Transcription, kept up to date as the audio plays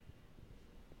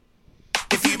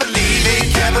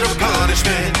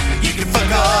punishment. You can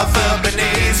fuck off up an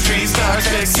 8th Street. Star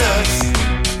Trek sucks.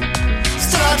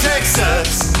 Star Trek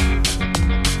sucks.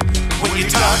 When you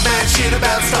talk mad shit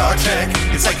about Star Trek,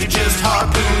 it's like you just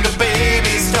harpooned a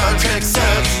baby. Star Trek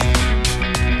sucks.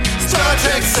 Star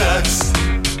Trek sucks.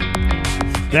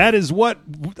 That is what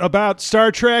about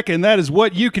Star Trek, and that is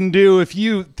what you can do if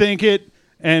you think it.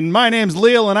 And my name's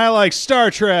Leal, and I like Star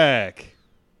Trek.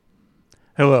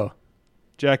 Hello.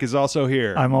 Jack is also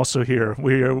here. I'm also here.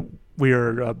 We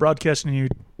are broadcasting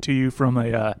to you from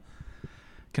a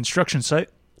construction site.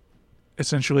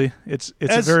 Essentially, it's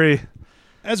a very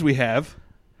as we have.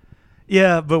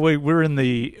 Yeah, but we're in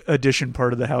the addition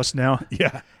part of the house now.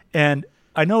 Yeah, and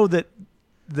I know that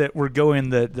we're going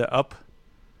the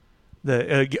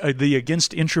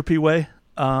against entropy way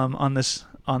in this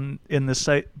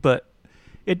site, but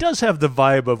it does have the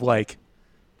vibe of like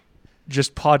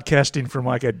just podcasting from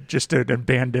like just an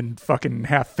abandoned fucking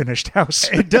half-finished house.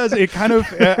 It does. It kind of.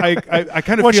 I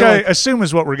kind of which feel I like, assume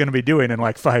is what we're going to be doing in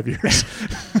like 5 years.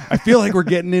 I feel like we're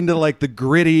getting into like the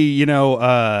gritty, the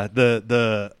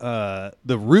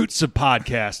roots of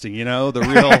podcasting.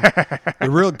 The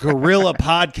real guerrilla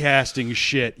podcasting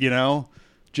shit.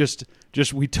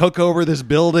 Just we took over this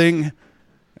building,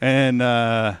 and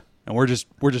we're just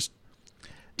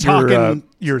talking.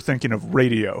 You're thinking of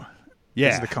radio.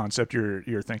 Yeah, is the concept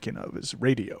you're thinking of is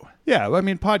radio. Yeah, I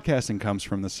mean, podcasting comes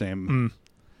from the same.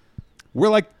 We're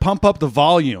like pump up the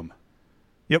volume.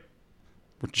 Yep,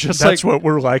 That's what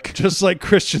we're like. Just like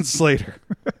Christian Slater.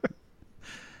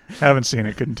 Haven't seen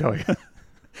it, couldn't tell you.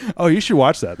 Oh, you should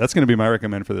watch that. That's going to be my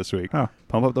recommend for this week. Oh.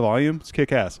 Pump Up the Volume. It's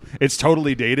kick-ass. It's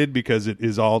totally dated because it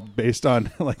is all based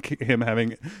on like him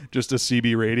having just a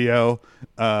CB radio,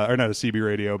 or not a CB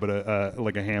radio, but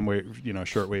like a ham wave,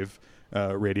 shortwave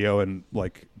radio, and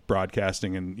like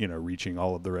broadcasting and reaching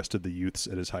all of the rest of the youths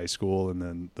at his high school, and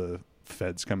then the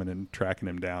feds coming and tracking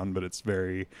him down. But it's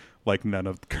very like none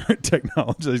of the current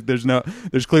technology.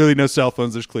 There's clearly no cell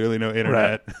phones. There's clearly no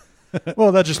internet. Right.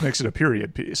 Well, that just makes it a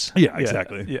period piece. Yeah,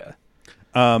 exactly.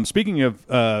 Yeah. Speaking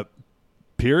of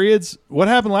periods, what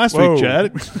happened last week,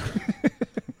 Chad?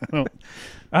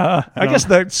 I guess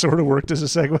that sort of worked as a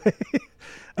segue.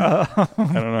 I don't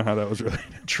know how that was related.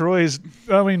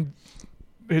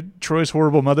 Troy's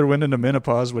horrible mother went into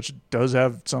menopause, which does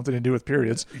have something to do with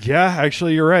periods. Yeah,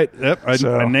 actually, you're right. Yep,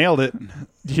 I nailed it.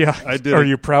 Yeah, I did. Are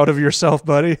you proud of yourself,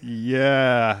 buddy?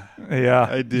 Yeah,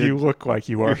 I did. You look like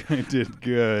you are. I did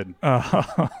good.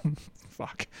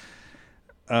 Fuck.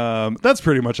 That's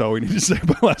pretty much all we need to say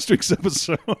about last week's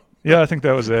episode. Yeah, I think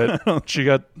that was it. She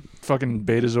got fucking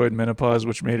betazoid menopause,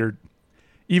 which made her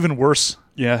even worse.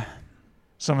 Yeah,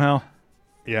 somehow.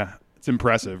 Yeah, it's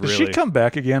impressive. Does really. she come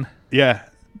back again? Yeah.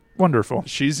 Wonderful.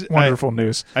 She's wonderful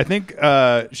news. I think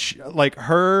like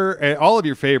her, all of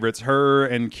your favorites, her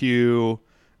and Q,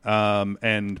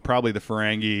 and probably the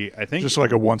Ferengi. I think just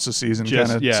like a once a season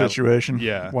kind of situation.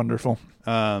 Yeah, wonderful.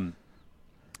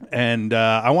 And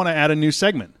I want to add a new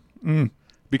segment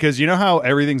because you know how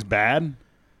everything's bad.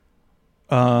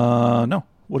 No.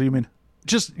 What do you mean?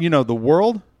 Just the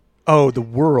world. Oh, the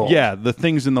world. Yeah, the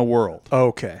things in the world.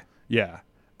 Okay. Yeah.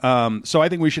 So I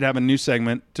think we should have a new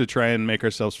segment to try and make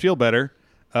ourselves feel better,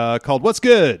 called "What's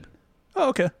Good." Oh,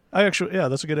 okay.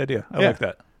 That's a good idea. I like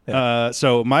that. Yeah.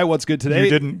 So my "What's Good" today. You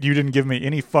didn't give me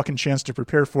any fucking chance to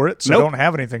prepare for it, so nope. I don't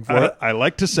have anything for it. I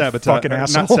like to sabotage. Fucking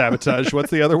asshole. Not sabotage. What's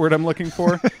the other word I'm looking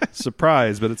for?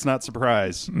 Surprise, but it's not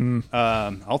surprise.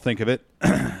 I'll think of it.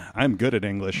 I'm good at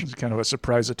English. It's kind of a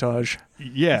surprise-atage.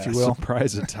 Yeah, if you will.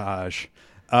 Surprise-atage.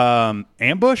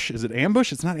 Ambush? Is it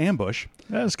ambush? It's not ambush.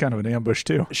 That's kind of an ambush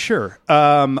too. Sure.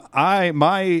 My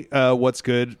what's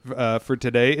good for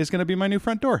today is going to be my new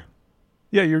front door.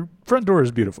 Yeah, your front door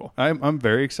is beautiful. I'm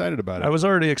very excited about it. I was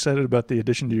already excited about the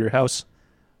addition to your house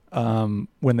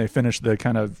when they finished the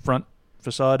kind of front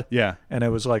facade. Yeah, and it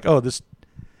was like, oh, this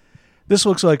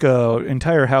looks like a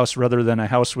entire house rather than a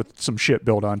house with some shit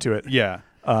built onto it. Yeah.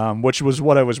 Which was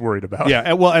what I was worried about.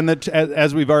 Yeah, well, and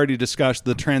as we've already discussed,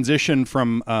 the transition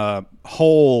from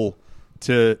whole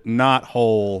to not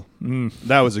whole,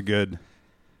 that was a good.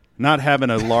 Not having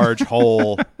a large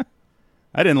hole.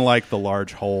 I didn't like the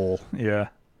large hole. Yeah.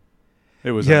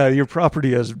 It was. Yeah, your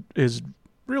property is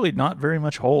really not very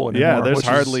much hole anymore. Yeah, there's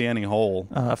hardly any hole.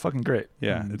 Fucking great.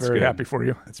 Yeah, I'm it's very good. happy for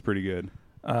you. It's pretty good.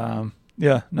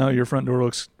 Yeah, no, your front door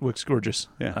looks gorgeous.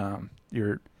 Yeah.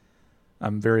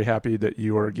 I'm very happy that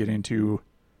you are getting to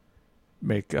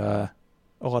make a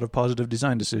lot of positive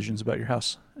design decisions about your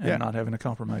house and not having to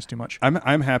compromise too much.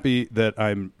 I'm happy that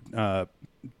I'm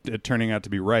turning out to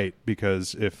be right,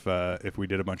 because if we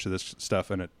did a bunch of this stuff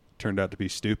and it turned out to be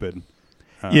stupid,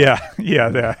 yeah,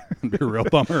 that it'd be a real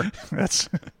bummer.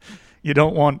 You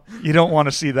don't want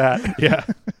to see that. Yeah.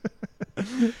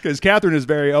 Because Catherine is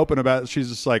very open about it. She's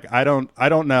just like, I don't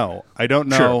know. I don't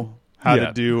know Sure. how Yeah.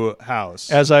 to do a house.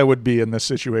 As I would be in this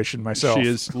situation myself. She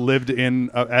has lived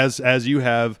in, as you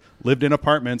have, lived in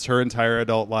apartments her entire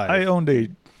adult life. I owned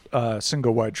a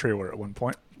single wide trailer at one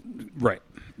point, Right.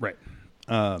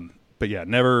 But yeah,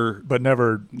 never but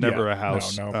Never a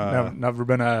house. never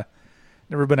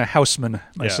been a houseman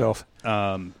myself.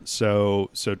 So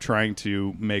trying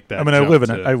to make that. I mean, I jump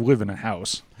live in a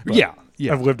house. but Yeah.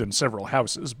 I've lived in several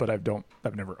houses, but I've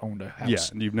never owned a house. Yeah,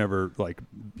 and you've never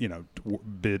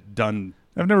done.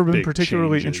 I've never been big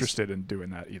particularly changes. interested in doing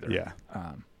that either. Yeah,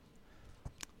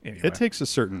 Anyway, it takes a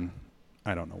certain.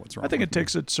 I don't know what's wrong. I think with it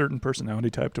takes a certain personality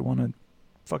type to want to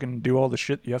fucking do all the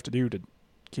shit you have to do to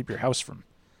keep your house from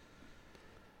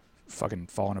fucking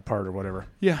falling apart or whatever.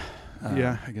 me.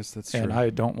 Yeah, I guess that's And true.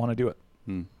 I don't want to do it.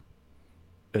 Hmm.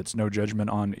 It's no judgment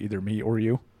on either me or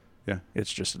you. Yeah,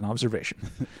 It's just an observation.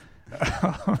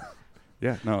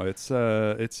 yeah. No, it's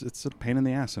a pain in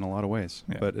the ass in a lot of ways,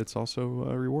 Yeah. but it's also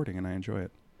rewarding, and I enjoy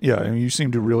it. Yeah, I mean, you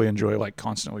seem to really enjoy like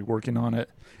constantly working on it.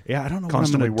 Yeah, I don't know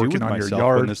Constantly what I'm working gonna do on with your myself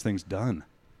when yard. this thing's done.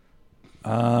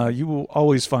 You will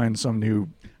always find some new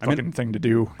fucking thing to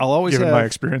do. I'll always given have- my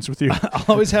experience with you. I'll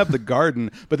always have the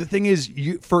garden, but the thing is,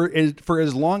 for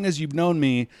as long as you've known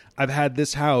me, I've had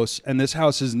this house, and this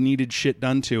house has needed shit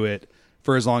done to it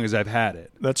for as long as I've had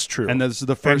it. That's true. And this is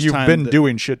the And first you've time been that-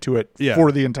 doing shit to it Yeah.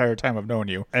 for the entire time I've known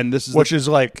you, and this is which is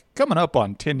like coming up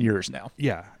on 10 years now.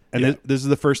 yeah. And Yeah. this is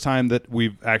the first time that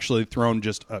we've actually thrown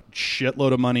just a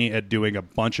shitload of money at doing a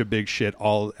bunch of big shit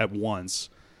all at once.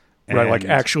 Right, like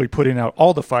And- actually putting out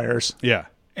all the fires. Yeah.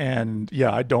 And yeah,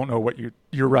 I don't know what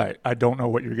you're right. I don't know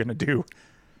what you're going to do.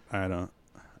 I don't.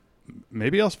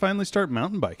 Maybe I'll finally start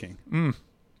mountain biking.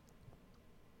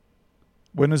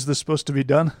 When is this supposed to be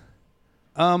done?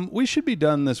 We should be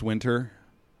done this winter,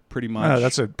 pretty much.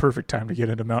 That's a perfect time to get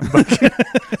into mountain biking.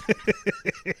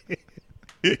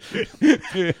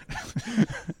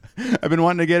 I've been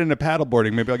wanting to get into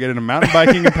paddleboarding. Maybe I'll get into mountain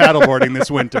biking and paddleboarding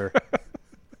this winter.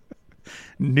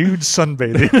 Nude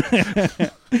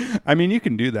sunbathing. I mean, you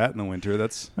can do that in the winter.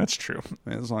 That's That's true.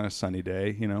 as long as sunny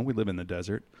day. You know, we live in the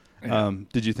desert. Yeah.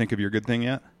 Did you think of your good thing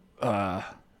yet?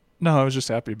 No, I was just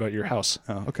happy about your house.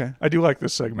 Oh, okay. I do like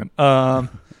this segment.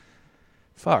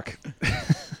 Fuck.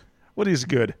 What is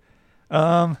good?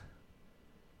 I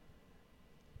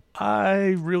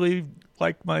really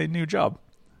like my new job.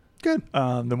 Good.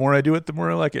 The more I do it, the more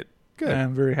I like it. Good. And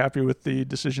I'm very happy with the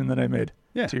decision that I made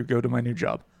Yeah. to go to my new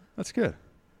job. That's good.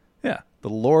 Yeah. The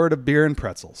Lord of Beer and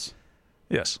Pretzels.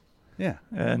 Yes. Yeah.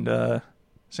 And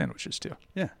sandwiches too.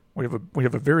 Yeah. We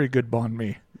have a very good banh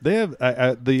mi. They have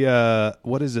the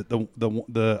what is it,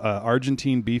 the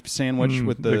Argentine beef sandwich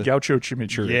with the gaucho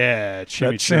chimichurri. yeah That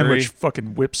chimichurri. sandwich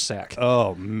fucking whip sack.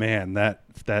 Oh man, that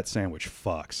sandwich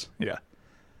fucks. Yeah.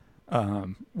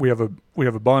 We have a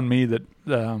banh mi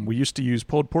that we used to use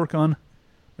pulled pork on.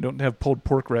 We don't have pulled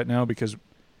pork right now because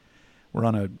we're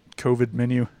on a COVID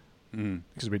menu.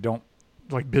 Because we don't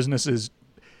like businesses.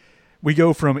 We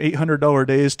go from $800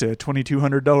 days to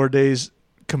 $2,200 days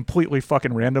completely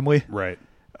fucking randomly. Right.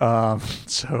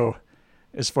 So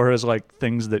as far as like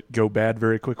things that go bad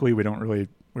very quickly,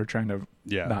 we're trying to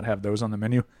Yeah. not have those on the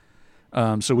menu.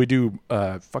 So we do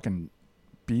fucking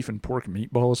beef and pork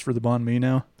meatballs for the banh mi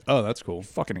now. Oh, that's cool.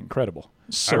 Fucking incredible.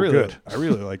 So I really, good. I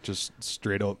really like just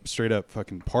straight up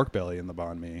fucking pork belly in the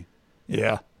banh mi.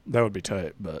 Yeah, that would be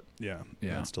tight, but Yeah,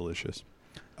 Yeah. it's delicious.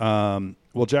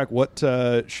 Well, Jack, what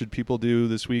should people do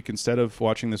this week instead of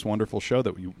watching this wonderful show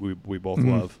that we both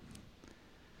love?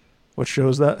 what show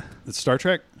is that? It's Star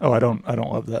Trek. Oh, I don't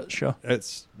love that show.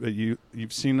 It's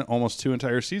you've seen almost 2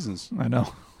 entire seasons. I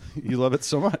know. You love it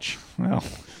so much. Well,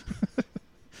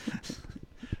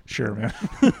 sure, man.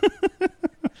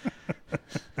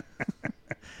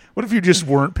 What if you just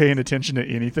weren't paying attention to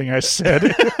anything I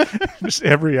said? Just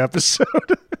every episode.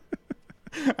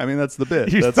 I mean, that's the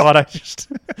bit. You that's, thought I just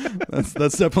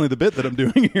that's definitely the bit that I'm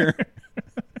doing here.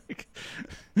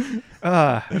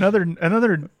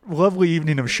 another lovely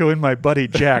evening of showing my buddy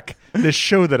Jack this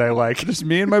show that I like. Just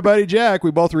me and my buddy Jack.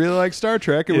 We both really like Star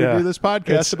Trek, and Yeah. we do this podcast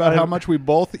It's- about how I- much we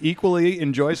both equally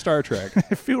enjoy Star Trek.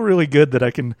 I feel really good that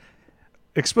I can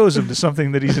expose him to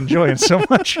something that he's enjoying so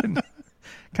much and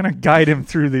kind of guide him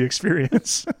through the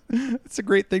experience. It's a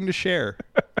great thing to share.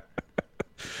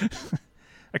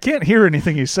 I can't hear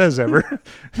anything he says ever.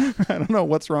 I don't know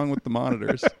what's wrong with the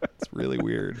monitors. It's really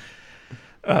weird.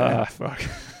 Fuck.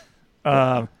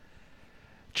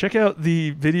 Check out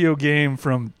the video game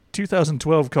from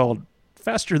 2012 called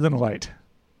Faster Than Light.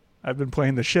 I've been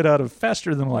playing the shit out of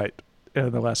Faster Than Light.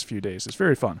 the last few days. It's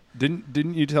very fun.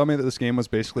 Didn't you tell me that this game was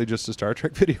basically just a Star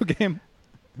Trek video game?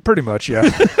 Pretty much, yeah.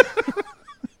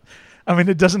 I mean,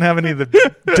 it doesn't have any of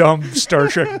the dumb Star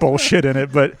Trek bullshit in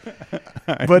it, but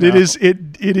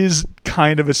it is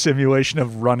kind of a simulation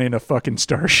of running a fucking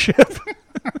starship.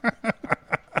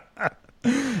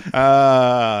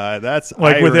 That's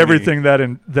like irony. with everything that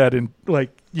in like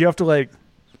you have to like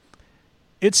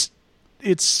it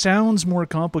sounds more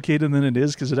complicated than it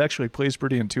is because it actually plays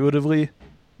pretty intuitively,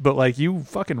 but like you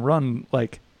fucking run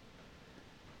like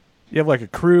you have like a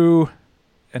crew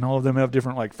and all of them have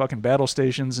different like fucking battle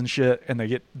stations and shit,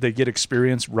 and they get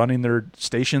experience running their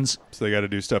stations. So they got to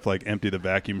do stuff like empty the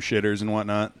vacuum shitters and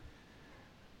whatnot.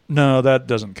 No, that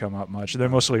doesn't come up much. They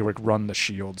mostly like run the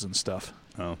shields and stuff.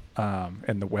 Oh,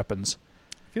 and the weapons.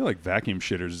 I feel like vacuum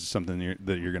shitters is something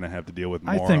that you're going to have to deal with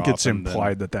more. I think it's often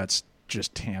implied that that's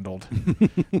just handled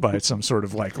by some sort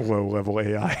of like low level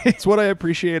AI. It's what I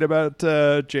appreciate about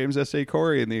James S.A.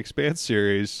 Corey in the Expanse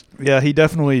series. Yeah, he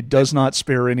definitely does not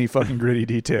spare any fucking gritty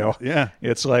detail. Yeah.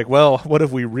 It's like, well, what if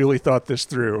we really thought this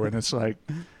through? And it's like...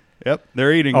 Yep,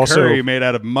 they're eating curry made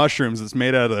out of mushrooms that's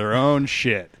made out of their own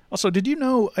shit. Also, did you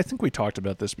know, I think we talked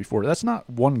about this before, that's not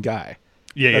one guy.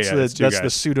 That's the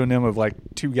pseudonym of like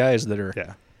two guys that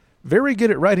are very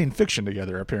good at writing fiction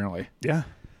together, apparently. Yeah.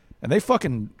 And they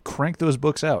fucking crank those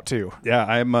books out too.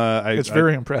 Yeah, it's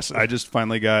very impressive. I just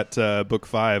finally got book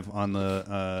 5 on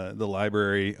the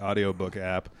library audiobook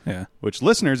app. Yeah. Which,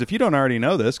 listeners, if you don't already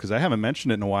know this, because I haven't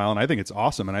mentioned it in a while, and I think it's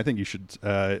awesome, and I think you should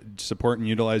support and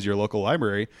utilize your local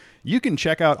library, you can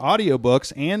check out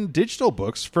audiobooks and digital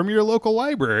books from your local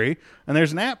library, and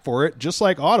there's an app for it, just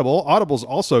like Audible. Audible's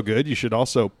also good. You should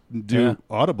also do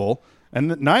Audible.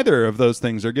 And neither of those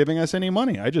things are giving us any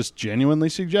money. I just genuinely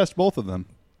suggest both of them.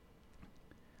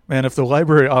 Man, if the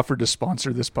library offered to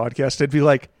sponsor this podcast, I'd be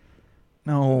like,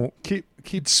 no,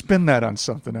 keep spin that on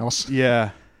something else.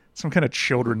 Yeah. Some kind of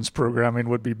children's programming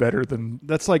would be better than...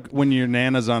 That's like when your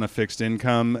Nana's on a fixed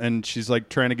income and she's like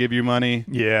trying to give you money.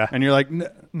 Yeah. And you're like, no.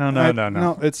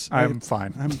 I'm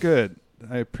fine. I'm good.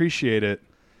 I appreciate it.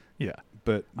 Yeah.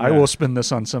 But I will spend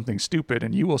this on something stupid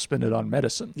and you will spend it on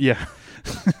medicine. Yeah.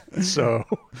 So,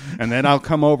 and then I'll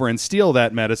come over and steal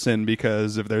that medicine,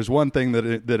 because if there's one thing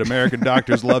that American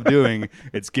doctors love doing,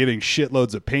 it's giving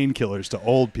shitloads of painkillers to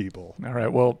old people. All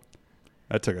right. Well,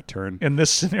 that took a turn. In this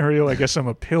scenario, I guess I'm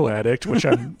a pill addict, which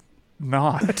I'm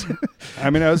not. I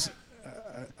mean,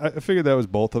 I figured that was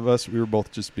both of us. We were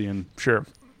both just being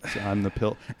on the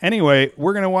pill. Anyway,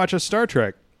 we're going to watch a Star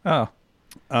Trek. Oh.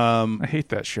 I hate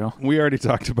that show. We already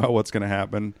talked about what's going to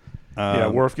happen.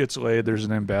 Worf gets laid. There's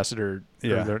an ambassador.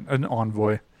 An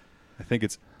envoy. I think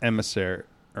it's emissary,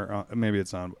 or maybe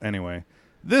it's on. Anyway,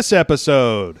 this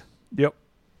episode. Yep.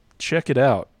 Check it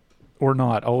out. Or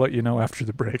not. I'll let you know after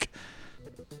the break.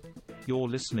 You're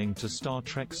listening to Star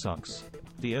Trek Sucks,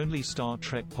 the only Star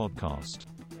Trek podcast.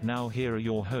 Now here are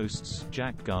your hosts,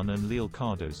 Jack Gunn and Leo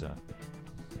Cardoza.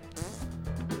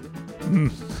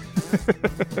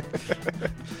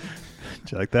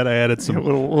 Do you like that? I added some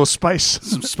little spice,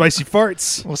 some spicy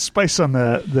farts, a little spice on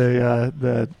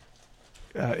the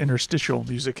interstitial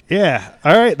music. Yeah.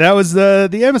 All right, that was the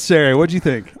emissary. What'd you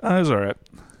think? It was all right.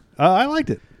 I liked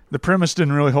it. The premise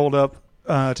didn't really hold up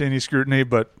to any scrutiny,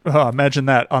 but imagine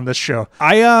that on this show.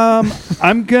 I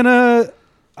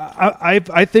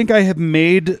think I have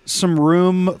made some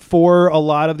room for a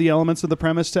lot of the elements of the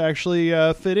premise to actually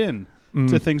fit in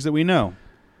to things that we know.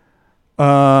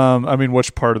 I mean,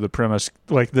 which part of the premise?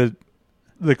 Like the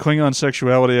Klingon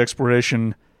sexuality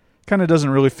exploration kind of doesn't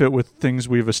really fit with things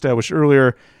we've established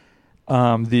earlier.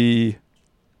 The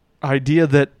idea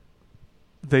that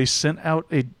they sent out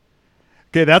a...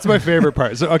 Okay, that's my favorite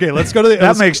part. So, okay, let's go to the...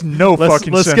 that makes no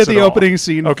fucking sense. Let's get the opening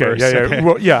scene first. Yeah. Okay.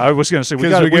 Well, yeah, I was going to say, we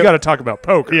got to talk about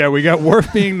poker. Yeah, we got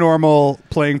Worf being normal,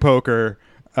 playing poker,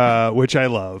 which I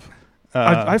love.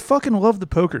 I fucking love the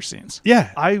poker scenes.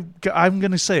 Yeah. I'm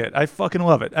going to say it. I fucking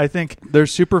love it. I think they're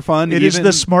super fun. It is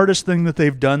the smartest thing that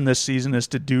they've done this season is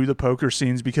to do the poker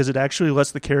scenes, because it actually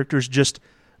lets the characters just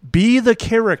be the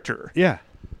character. Yeah.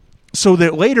 So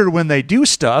that later when they do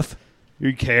stuff...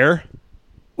 You care?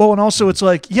 Well, and also it's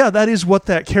like, yeah, that is what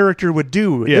that character would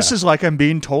do. Yeah. This is like I'm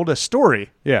being told a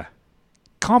story. Yeah.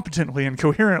 Competently and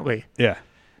coherently. Yeah.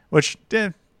 Which...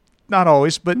 Not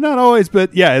always, but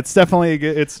yeah, it's definitely a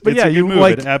good move.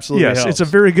 Like, it absolutely helps. It's a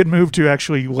very good move to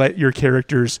actually let your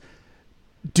characters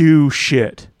do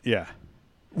shit. Yeah.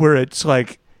 Where it's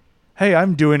like, hey,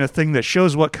 I'm doing a thing that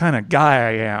shows what kind of guy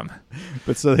I am.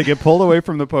 But so they get pulled away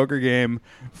from the poker game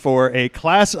for a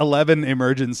Class 11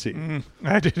 emergency.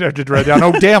 I did write down,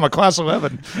 oh, damn, a Class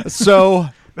 11. So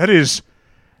that is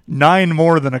 9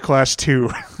 more than a Class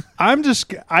 2.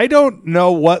 I don't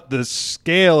know what the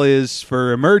scale is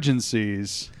for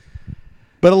emergencies,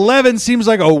 but 11 seems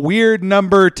like a weird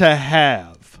number to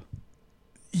have.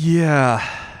 Yeah.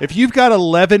 If you've got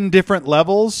 11 different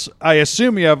levels, I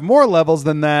assume you have more levels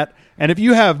than that. And if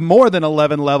you have more than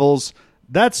 11 levels,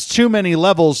 that's too many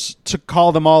levels to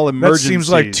call them all emergencies. That seems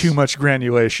like too much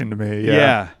granulation to me.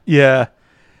 Yeah. Yeah.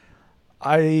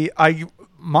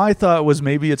 My thought was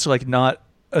maybe it's like not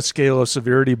a scale of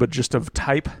severity, but just of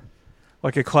type.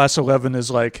 Like a class 11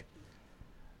 is like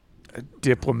a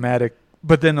diplomatic,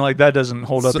 but then like that doesn't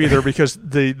hold up either because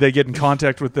they get in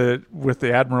contact with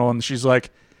the admiral and she's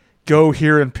like, go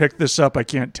here and pick this up. I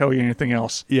can't tell you anything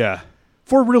else. Yeah.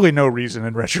 For really no reason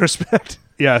in retrospect.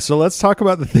 Yeah, so let's talk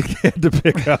about the thing they had to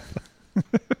pick up.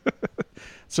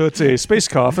 So it's a space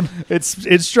coffin. It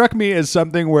struck me as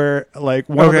something where like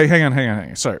hang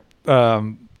on. Sorry.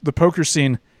 The poker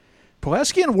scene.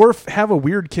 Pulaski and Worf have a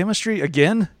weird chemistry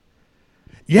again.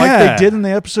 Yeah. Like they did in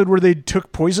the episode where they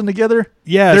took poison together.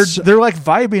 Yes. They're like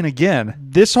vibing again.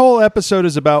 This whole episode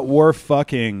is about Worf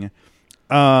fucking.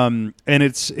 And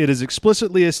it is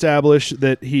explicitly established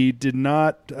that he did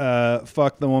not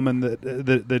fuck the woman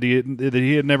that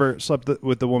he had never slept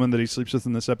with the woman that he sleeps with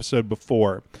in this episode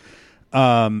before.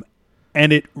 And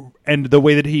the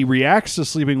way that he reacts to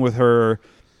sleeping with her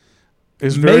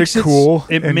is very cool.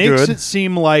 It and makes good. it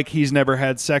seem like he's never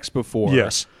had sex before.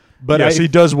 Yes. But yes, he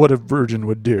does what a virgin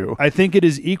would do. I think it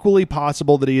is equally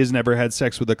possible that he has never had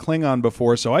sex with a Klingon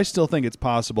before, so I still think it's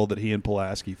possible that he and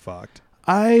Pulaski fucked.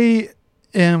 I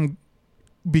am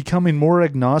becoming more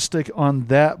agnostic on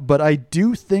that, but I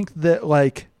do think that,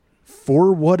 like,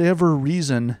 for whatever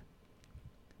reason,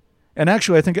 and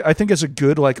actually I think it's a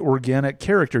good, like, organic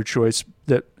character choice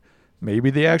that maybe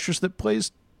the actress that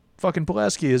plays fucking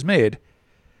Pulaski has made,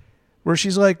 where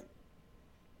she's like,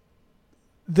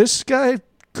 this guy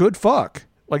could fuck.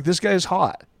 Like, this guy's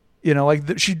hot. You know,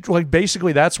 like, she, like,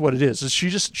 basically that's what it is. She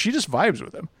just vibes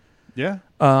with him. Yeah.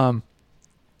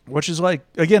 Which is like,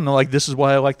 again, like, this is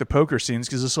why I like the poker scenes,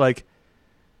 because it's like,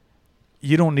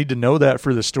 you don't need to know that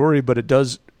for the story, but it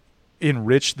does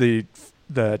enrich the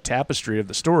tapestry of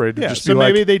the story. To just so be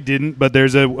maybe like, they didn't, but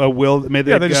there's a will.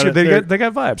 Maybe they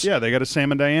got vibes. Yeah, they got a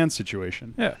Sam and Diane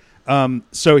situation. Yeah.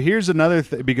 So here's another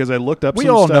thing, because I looked up. We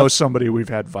some all stuff. know somebody we've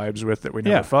had vibes with that we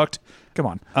never fucked. Come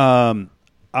on.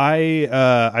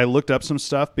 I looked up some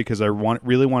stuff because I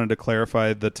really wanted to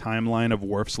clarify the timeline of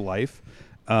Worf's life,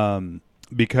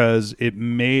 because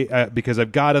because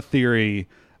I've got a theory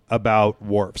about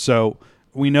Worf. So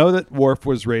we know that Worf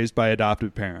was raised by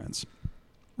adoptive parents.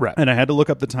 Right. And I had to look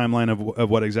up the timeline of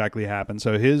what exactly happened.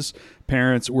 So his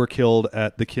parents were killed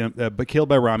killed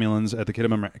by Romulans at the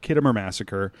Khitomer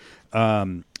massacre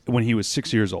when he was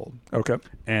 6 years old. Okay.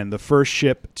 And the first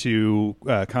ship to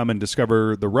come and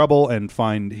discover the rubble and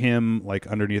find him, like,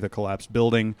 underneath a collapsed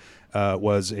building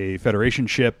was a Federation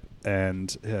ship,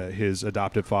 and his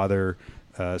adoptive father,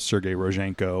 Sergei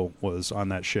Rozhenko, was on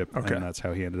that ship, and that's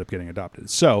how he ended up getting adopted.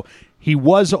 So he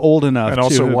was old enough, and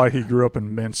also why he grew up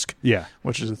in Minsk. Yeah,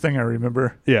 which is a thing I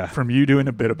remember. Yeah, from you doing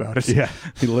a bit about it. Yeah,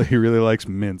 he really likes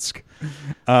Minsk.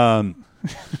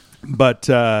 But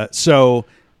so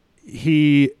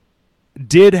he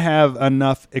did have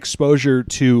enough exposure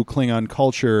to Klingon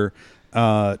culture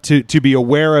to be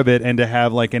aware of it and to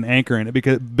have, like, an anchor in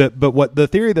it, but what the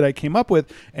theory that I came up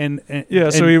with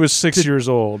so he was 6 years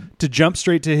old. To jump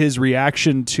straight to his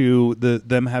reaction to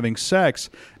them having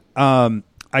sex,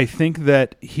 I think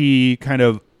that he kind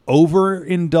of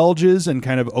overindulges and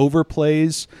kind of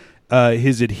overplays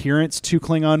his adherence to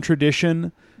Klingon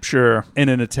tradition. Sure. In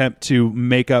an attempt to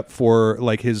make up for,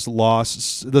 like, his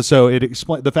loss. So it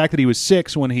explains the fact that he was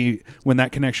 6 when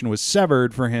that connection was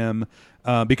severed for him.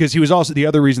 Because he was also, the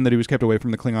other reason that he was kept away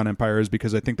from the Klingon Empire is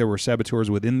because I think there were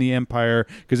saboteurs within the Empire.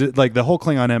 Because like the whole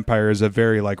Klingon Empire is a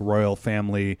very, like, royal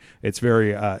family. It's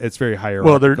very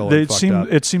hierarchical. Well,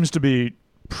 it seems to be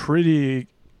pretty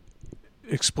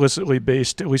explicitly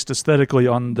based, at least aesthetically,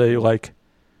 on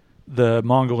the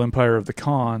Mongol Empire of the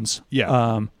Khans.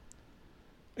 Yeah.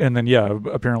 And then,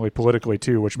 apparently politically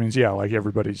too, which means, like,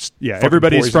 everybody's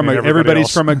from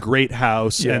a great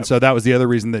house, and so that was the other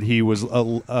reason that he was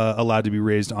allowed to be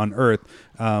raised on Earth,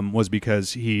 was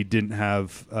because he didn't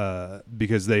have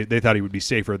because they thought he would be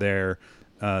safer there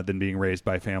than being raised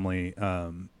by family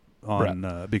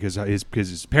because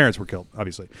his parents were killed,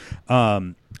 obviously.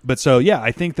 But so,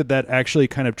 I think that actually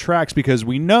kind of tracks, because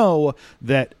we know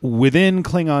that within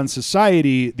Klingon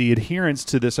society, the adherence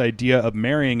to this idea of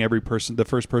marrying the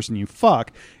first person you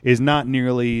fuck, is not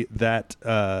nearly that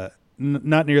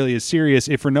not nearly as serious,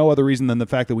 if for no other reason than the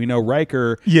fact that we know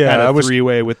Riker Yeah, had I a was-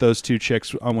 three-way with those two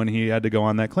chicks when he had to go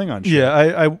on that Klingon ship.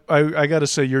 Yeah, I got to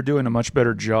say you're doing a much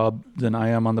better job than I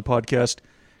am on the podcast,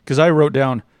 because I wrote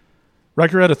down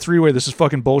Riker had a three-way. This is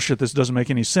fucking bullshit. This doesn't make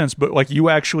any sense. But like, you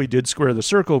actually did square the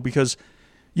circle, because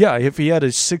yeah, if he had a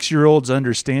 6-year-old's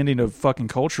understanding of fucking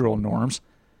cultural norms,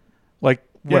 like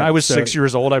when Yeah, I was so- 6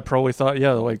 years old, I probably thought,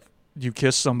 yeah, like you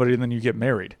kiss somebody and then you get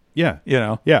married. Yeah. You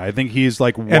know. Yeah, I think he's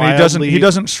like And wildly... he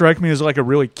doesn't strike me as like a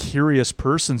really curious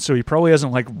person, so he probably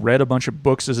hasn't like read a bunch of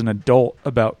books as an adult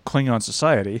about Klingon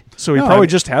society. So he No, probably I mean-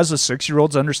 just has a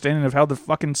 6-year-old's understanding of how the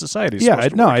fucking society is Yeah,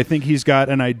 supposed to no, work. I think he's got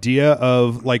an idea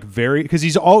of like because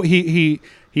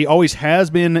he always has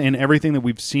been in everything that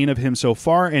we've seen of him so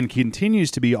far, and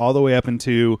continues to be all the way up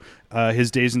into his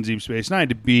days in Deep Space Nine,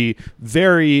 to be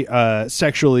very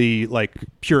sexually like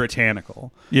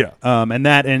puritanical. Yeah. And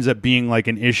that ends up being like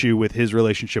an issue with his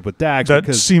relationship with Dax. That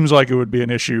because, seems like it would be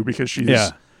an issue, because she's Yeah.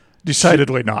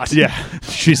 decidedly not. yeah,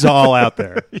 she's all out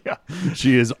there. Yeah.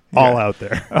 She is all out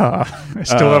there. I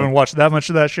still haven't watched that much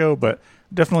of that show, but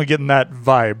definitely getting that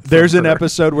vibe. There's from an her.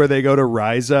 episode where they go to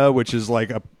Ryza, which is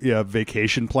like a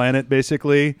vacation planet,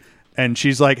 basically. And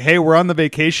she's like, hey, we're on the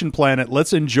vacation planet.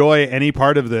 Let's enjoy any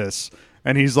part of this.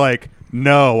 And he's like,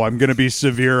 no, I'm going to be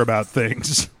severe about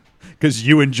things because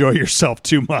you enjoy yourself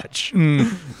too much.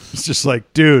 It's just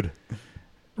like, dude,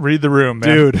 Read the room, man.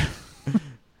 dude.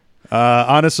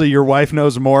 Honestly, your wife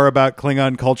knows more about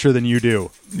Klingon culture than you do.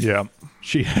 Yeah.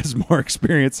 She has more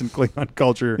experience in Klingon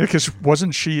culture. Because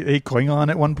wasn't she a Klingon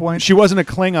at one point? She wasn't a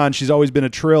Klingon. She's always been a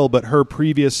Trill, but her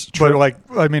previous But like,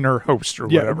 I mean, her host or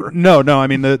whatever. No. I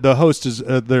mean, the host is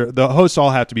the hosts all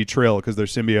have to be Trill because they're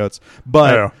symbiotes.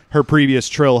 But Oh. her previous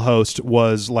Trill host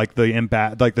was like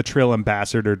the Trill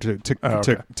ambassador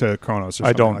to Kronos. Or I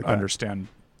something don't like that. understand.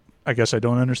 I guess I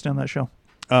don't understand that show.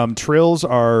 Trills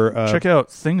are Check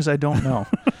out Things I Don't Know.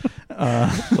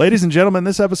 ladies and gentlemen.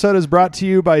 This episode is brought to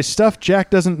you by stuff Jack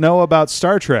doesn't know about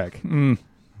Star Trek. No,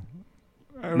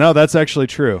 that's actually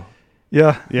true.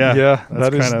 Yeah, Yeah, yeah.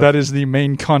 that's That is the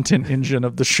main content engine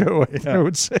of the show. I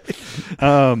would say.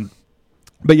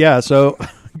 But yeah, so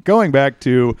going back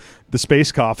to the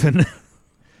space coffin.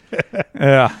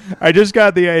 Yeah, I just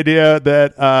got the idea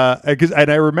that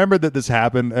and I remember that this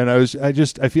happened, and I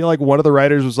feel like one of the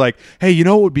writers was like, hey, you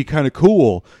know what would be kind of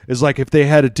cool is like if they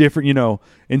had a different,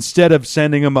 instead of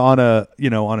sending them on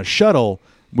a shuttle,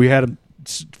 we had them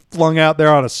flung out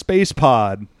there on a space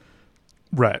pod.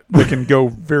 right. They can go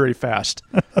very fast,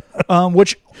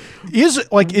 which is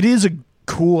like, it is a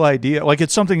cool idea. Like,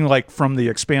 it's something like from The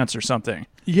Expanse or something.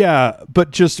 Yeah, but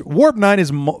just Warp 9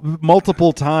 is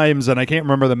multiple times, and I can't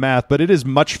remember the math, but it is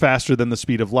much faster than the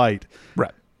speed of light.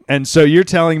 Right. And so you're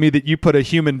telling me that you put a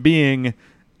human being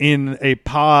in a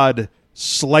pod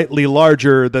slightly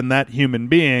larger than that human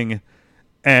being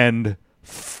and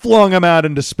flung him out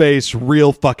into space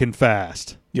real fucking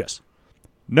fast. Yes.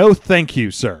 No thank you,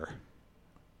 sir.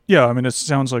 Yeah, I mean, it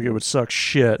sounds like it would suck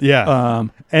shit. Yeah.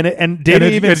 And Data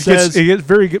And even says...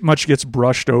 it much gets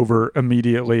brushed over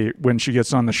immediately when she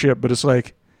gets on the ship, but it's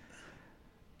like,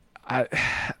 I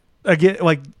get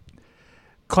like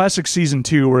classic season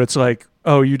 2 where it's like,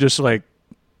 oh, you just like,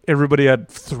 everybody had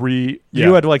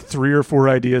you had like 3 or 4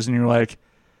 ideas, and you're like,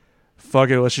 fuck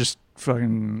it,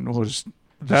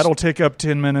 that'll take up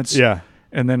 10 minutes. Yeah.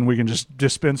 And then we can just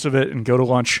dispense of it and go to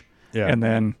lunch. Yeah. And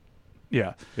then,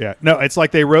 yeah. Yeah. No, it's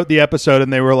like they wrote the episode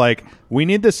and they were like, we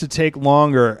need this to take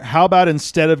longer. How about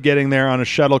instead of getting there on a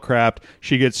shuttlecraft,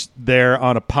 she gets there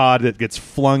on a pod that gets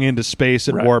flung into space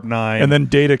at Right. Warp 9. And then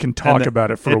Data can talk And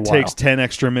about it for a while. It takes 10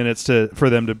 extra minutes for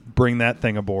them to bring that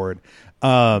thing aboard.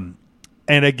 And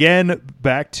again,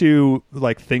 back to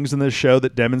like things in this show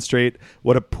that demonstrate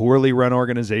what a poorly run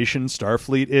organization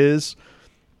Starfleet is.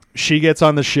 She gets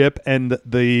on the ship, and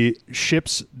the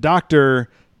ship's doctor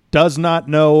does not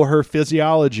know her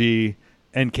physiology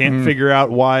and can't figure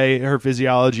out why her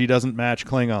physiology doesn't match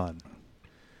Klingon.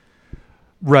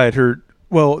 Right.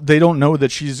 They don't know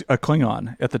that she's a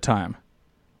Klingon at the time,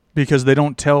 because they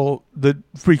don't tell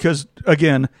because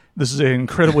again, this is an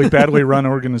incredibly badly run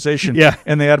organization. Yeah.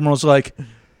 And the Admiral's like,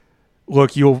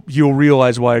 look, you'll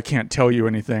realize why I can't tell you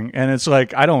anything. And it's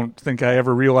like, I don't think I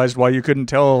ever realized why you couldn't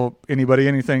tell anybody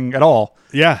anything at all.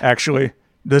 Yeah. Actually,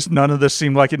 none of this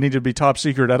seemed like it needed to be top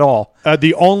secret at all.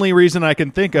 The only reason I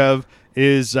can think of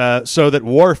is so that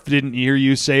Worf didn't hear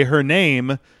you say her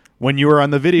name when you were on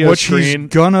the video Which screen. he's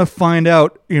gonna find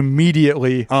out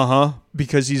immediately. Uh-huh.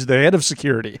 because he's the head of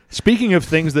security. Speaking of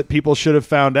things that people should have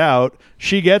found out,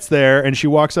 she gets there and she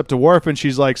walks up to Worf and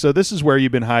she's like, "So this is where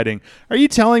you've been hiding? Are you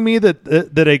telling me that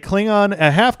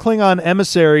a half Klingon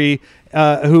emissary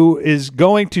who is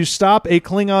going to stop a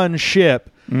Klingon ship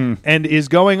and is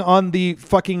going on the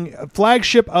fucking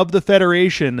flagship of the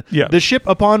Federation, the ship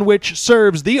upon which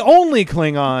serves the only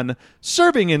Klingon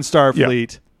serving in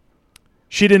Starfleet,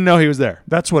 she didn't know he was there?"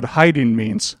 That's what hiding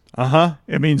means. Uh-huh.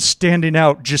 It means standing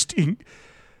out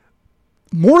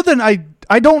more than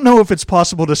I don't know if it's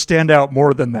possible to stand out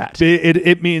more than that.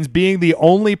 It means being the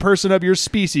only person of your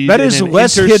species. That is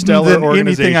less hidden than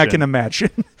anything I can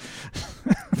imagine.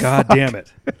 God damn it.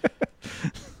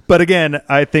 But again,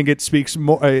 I think it speaks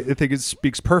more. I think it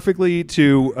speaks perfectly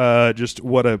to just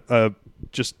what a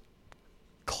just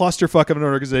clusterfuck of an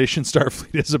organization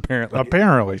Starfleet is.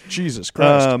 Apparently, Jesus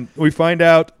Christ. We find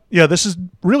out. Yeah, this is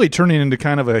really turning into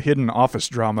kind of a hidden office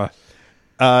drama.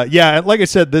 Yeah, like I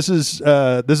said, this is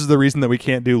the reason that we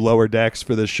can't do Lower Decks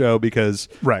for this show because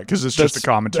it's just a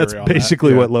commentary. That's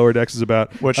basically what Lower Decks is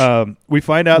about. Which we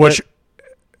find out.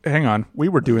 Hang on, we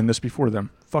were doing this before them.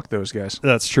 Fuck those guys.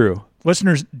 That's true.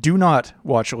 Listeners, do not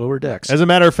watch Lower Decks. As a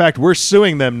matter of fact, we're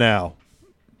suing them now.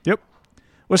 Yep.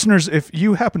 Listeners, if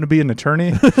you happen to be an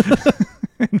attorney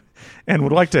and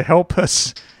would like to help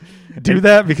us do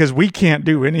that because we can't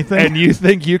do anything, and you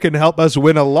think you can help us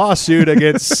win a lawsuit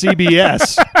against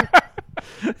CBS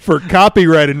for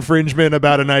copyright infringement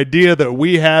about an idea that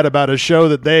we had about a show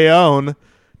that they own,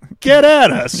 get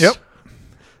at us. Yep.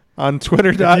 On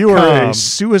Twitter.com. If you are a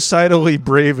suicidally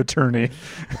brave attorney.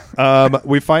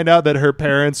 We find out that her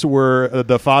parents were,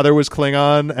 the father was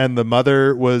Klingon and the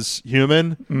mother was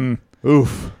human.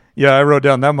 Oof. Yeah, I wrote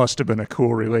down that must have been a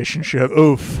cool relationship.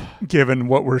 Oof. Given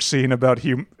what we're seeing about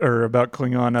about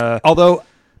Klingon. Although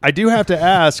I do have to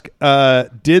ask,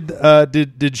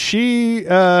 did she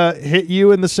hit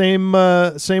you in the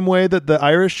same way that the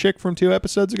Irish chick from 2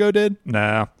 episodes ago did?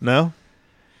 No.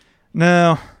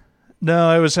 No,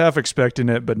 I was half expecting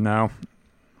it, but no.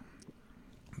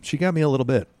 She got me a little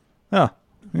bit. Oh,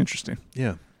 interesting.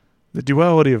 Yeah. The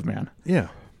duality of man. Yeah.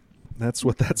 That's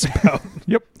what that's about.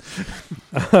 Yep.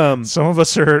 Some of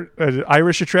us are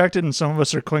Irish attracted and some of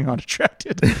us are Klingon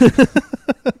attracted.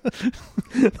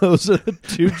 Those are the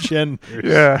 2 genders.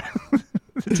 Yeah.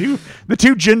 the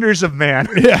two genders of man.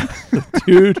 Yeah. The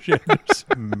 2 genders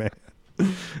of man.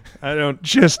 I don't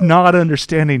just not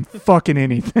understanding fucking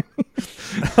anything.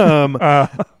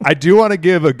 I do want to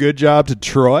give a good job to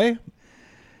Troy.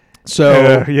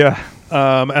 So yeah.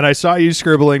 And I saw you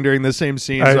scribbling during the same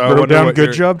scene. I So wrote down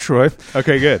good job, Troy.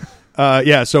 Okay, good.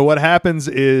 Yeah. So what happens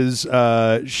is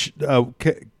Kayla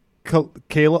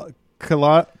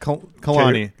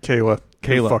Kalani. Kayla. Who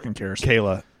Kayla. fucking cares?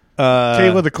 Kayla.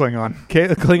 Kayla the Klingon.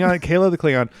 Kayla the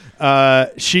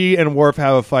Klingon. She and Worf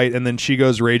have a fight, and then she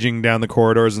goes raging down the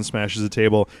corridors and smashes a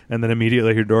table, and then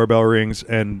immediately her doorbell rings,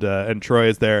 and Troy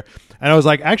is there. And I was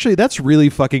like, actually, that's really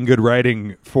fucking good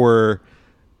writing for...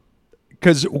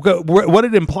 Because what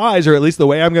it implies, or at least the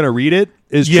way I'm going to read it,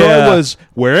 is Troy was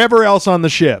wherever else on the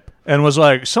ship. And was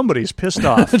like, somebody's pissed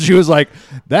off. She was like,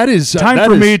 that is... Time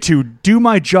for me to do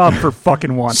my job for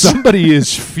fucking once. Somebody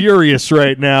is furious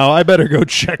right now. I better go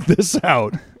check this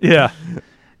out. Yeah.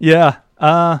 Yeah.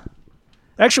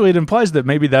 Actually, it implies that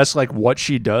maybe that's like what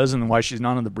she does and why she's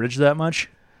not on the bridge that much.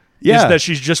 Yeah. Is that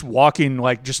she's just walking,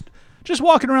 like, just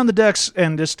walking around the decks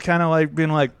and just kind of like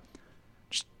being like,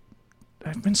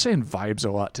 I've been saying vibes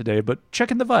a lot today, but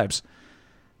checking the vibes.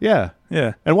 Yeah.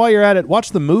 Yeah. And while you're at it,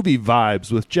 watch the movie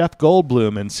Vibes with Jeff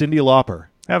Goldblum and Cyndi Lauper.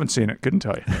 Haven't seen it. Couldn't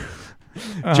tell you.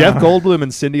 Jeff Goldblum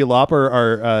and Cyndi Lauper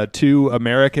are 2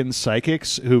 American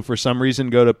psychics who, for some reason,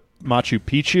 go to Machu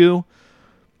Picchu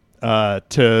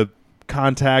to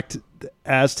contact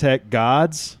Aztec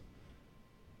gods.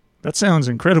 That sounds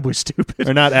incredibly stupid.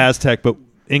 Or not Aztec, but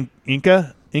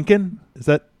Inca? Incan? Is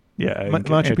that... Yeah.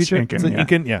 Machu Picchu? Incan, Is it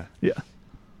Incan? Yeah. Yeah.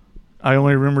 I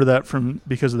only remember that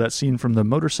because of that scene from the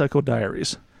Motorcycle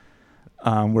Diaries,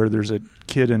 where there's a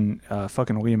kid in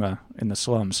fucking Lima in the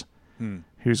slums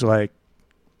who's like,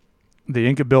 the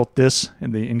Inca built this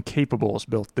and the Incapables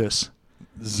built this.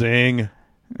 Zing.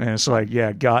 And it's like,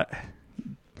 yeah,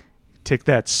 take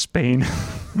that, Spain.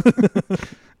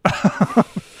 But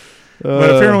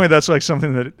apparently that's like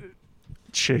something that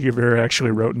Che Guevara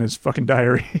actually wrote in his fucking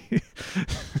diary.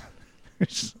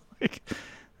 It's like,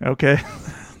 okay.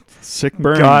 Sick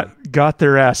burn. Got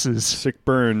their asses. Sick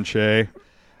burn, Che.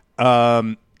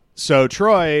 So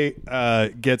Troy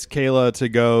gets Kayla to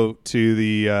go to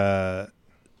the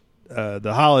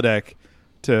holodeck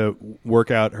to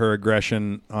work out her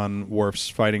aggression on Worf's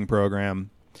fighting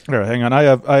program. All right, hang on.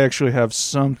 I actually have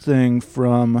something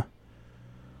from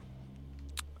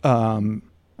I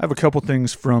have a couple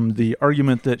things from the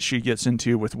argument that she gets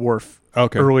into with Worf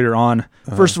earlier on.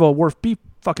 First of all, Worf, be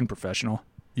fucking professional.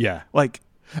 Yeah. Like,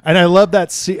 and I love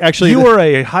that. Actually, you are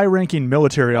a high-ranking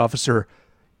military officer.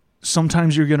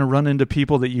 Sometimes you're going to run into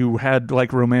people that you had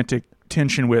like romantic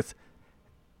tension with,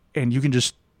 and you can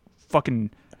just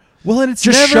fucking and it's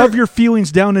just shove your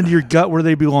feelings down into your gut where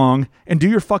they belong and do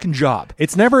your fucking job.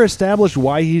 It's never established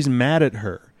why he's mad at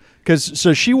her.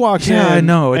 So she walks in, I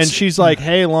know, and she's like,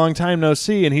 "Hey, long time no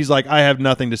see," and he's like, "I have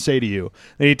nothing to say to you."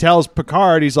 And he tells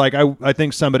Picard, he's like, "I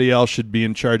think somebody else should be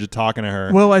in charge of talking to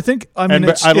her." Well, I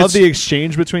love the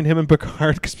exchange between him and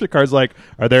Picard, because Picard's like,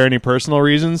 "Are there any personal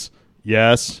reasons?"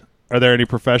 "Yes." "Are there any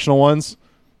professional ones?"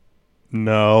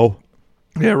 "No."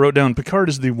 Yeah, I wrote down, Picard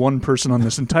is the one person on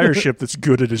this entire ship that's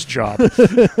good at his job.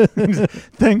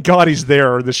 Thank God he's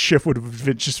there, or this ship would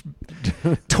have just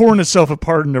torn itself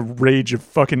apart in a rage of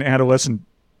fucking adolescent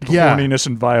horniness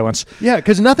and violence. Yeah,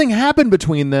 because nothing happened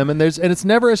between them, and it's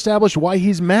never established why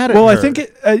he's mad at her. Well, I think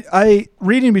I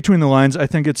reading between the lines, I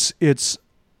think it's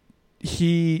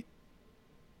he,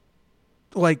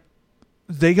 like,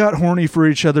 they got horny for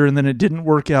each other, and then it didn't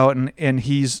work out, and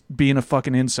he's being a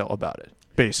fucking incel about it.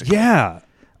 Basically. Yeah.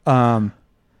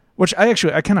 Which I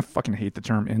kind of fucking hate the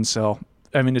term incel.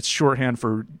 I mean, it's shorthand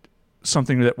for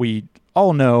something that we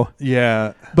all know.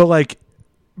 Yeah. But like,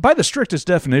 by the strictest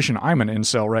definition, I'm an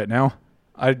incel right now.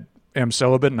 I am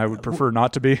celibate, and I would prefer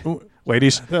not to be.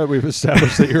 Ladies. I thought we've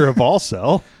established that you're a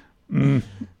Volcel.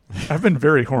 I've been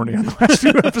very horny on the last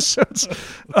few episodes.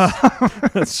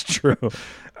 That's true.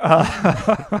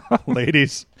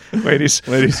 Ladies,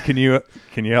 can you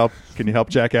help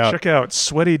Jack out? Check out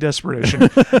Sweaty Desperation.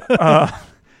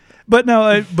 But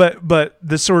no, but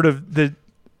the sort of the,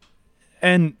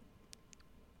 and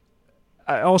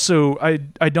I also I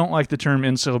don't like the term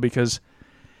incel because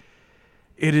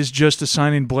it is just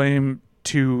assigning blame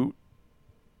to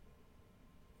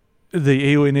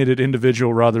the alienated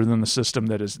individual rather than the system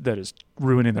that is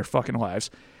ruining their fucking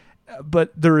lives.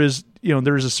 But there is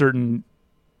a certain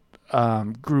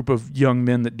group of young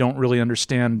men that don't really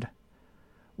understand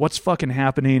what's fucking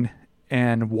happening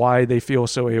and why they feel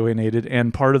so alienated.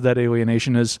 And part of that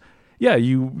alienation is, yeah,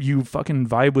 you fucking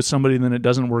vibe with somebody and then it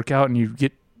doesn't work out and you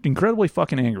get incredibly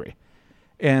fucking angry.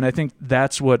 And I think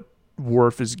that's what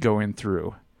Worf is going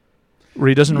through, where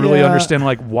he doesn't really understand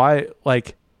like why,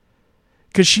 like,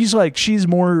 because she's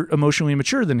more emotionally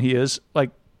mature than he is,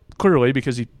 like, clearly,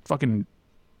 because he fucking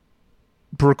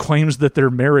proclaims that they're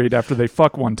married after they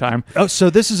fuck one time. Oh, so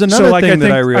this is another thing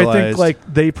that I realized. I think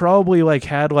like they probably like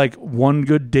had like one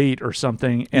good date or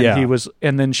something, and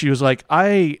and then she was like,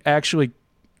 I actually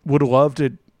would love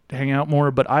to hang out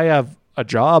more, but I have a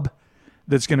job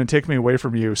that's going to take me away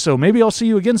from you. So maybe I'll see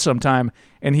you again sometime.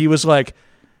 And he was like,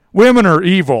 women are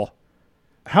evil.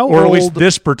 Or at least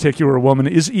this particular woman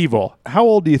is evil. How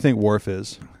old do you think Worf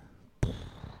is?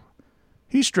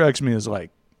 He strikes me as like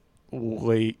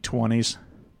late 20s.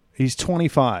 He's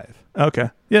 25. Okay.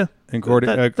 Yeah. According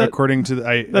to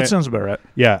that sounds about right.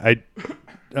 Yeah.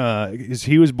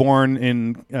 He was born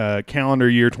in calendar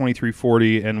year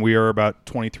 2340, and we are about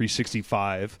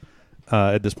 2365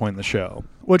 at this point in the show.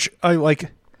 Which I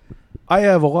like. I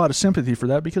have a lot of sympathy for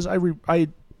that because I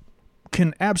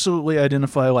can absolutely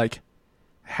identify like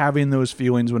having those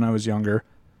feelings when I was younger,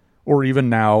 or even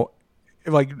now.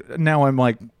 Like now, I'm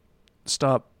like,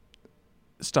 stop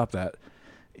that,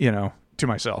 to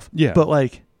myself. Yeah. But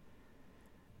like,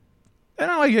 and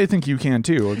I think you can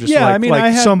too. Or just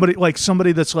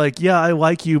somebody that's like, yeah, I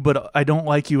like you, but I don't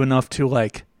like you enough to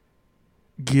like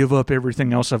give up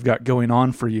everything else I've got going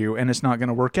on for you, and it's not going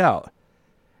to work out.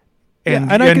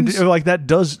 And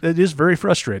it is very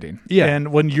frustrating. Yeah.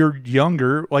 And when you're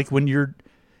younger, like when you're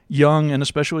young, and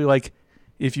especially like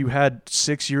if you had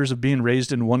 6 years of being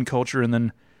raised in one culture and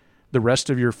then the rest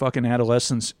of your fucking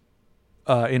adolescence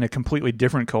in a completely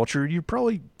different culture, you're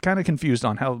probably kind of confused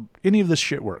on how any of this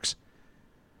shit works.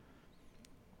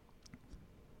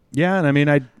 Yeah, and I mean,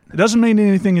 it doesn't mean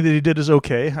anything that he did is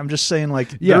okay. I'm just saying,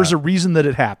 like, there's a reason that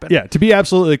it happened. Yeah, to be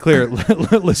absolutely clear,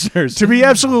 listeners. To be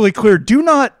absolutely clear, do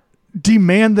not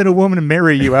demand that a woman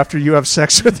marry you after you have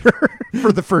sex with her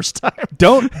for the first time.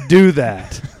 Don't do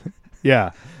that.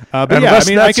 Yeah. But unless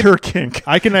that's her kink.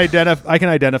 I can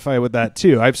identify with that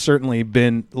too. I've certainly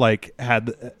been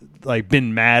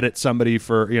been mad at somebody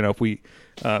for, if we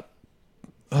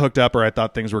hooked up or I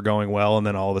thought things were going well, and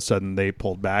then all of a sudden they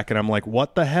pulled back, and I'm like,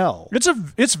 what the hell?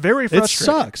 It's very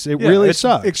frustrating. It sucks. It really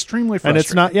sucks. Extremely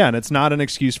frustrating. And it's not an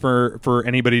excuse for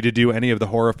anybody to do any of the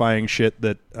horrifying shit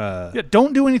that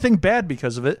don't do anything bad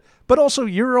because of it, but also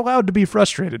you're allowed to be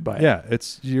frustrated by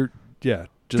it. Yeah,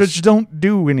 just don't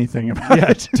do anything about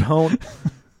it.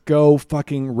 go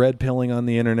fucking red pilling on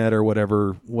the internet or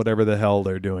whatever the hell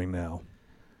they're doing now.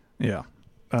 Yeah.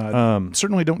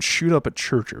 Certainly don't shoot up a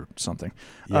church or something.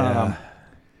 Yeah.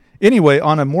 Anyway,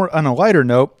 on a lighter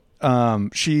note,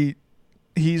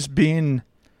 he's being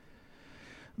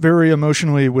very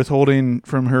emotionally withholding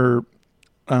from her.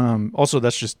 Also,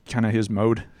 that's just kind of his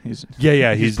mode. He's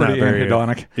He's pretty not very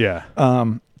anhedonic. Yeah.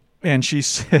 And she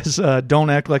says, "Don't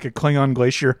act like a Klingon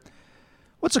glacier."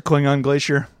 What's a Klingon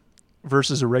glacier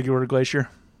versus a regular glacier?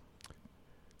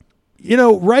 You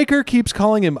know, Riker keeps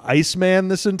calling him Iceman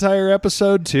this entire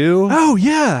episode too. Oh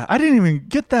yeah, I didn't even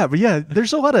get that. But yeah,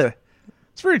 there's a lot of.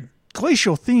 It's a very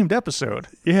glacial themed episode.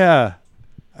 Yeah.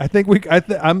 I think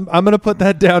I'm going to put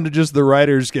that down to just the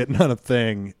writers getting on a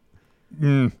thing.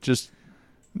 Just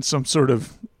some sort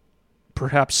of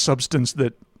perhaps substance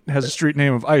that has a street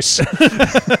name of ice.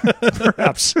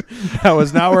 Perhaps. That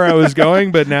was not where I was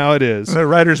going, but now it is. The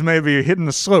writers may be hitting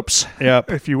the slopes,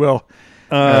 if you will.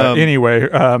 Anyway,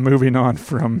 moving on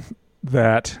from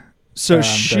that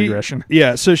digression.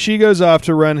 Yeah, so she goes off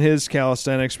to run his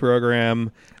calisthenics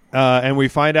program, and we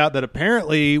find out that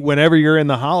apparently whenever you're in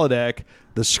the holodeck,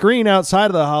 the screen outside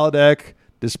of the holodeck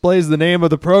displays the name of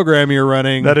the program you're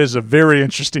running. That is a very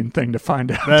interesting thing to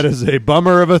find out. That is a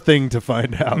bummer of a thing to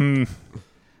find out.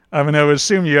 I mean, I would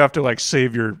assume you have to like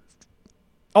save your...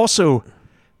 Also,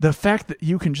 the fact that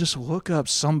you can just look up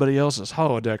somebody else's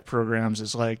holodeck programs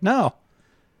is like, no.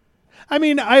 I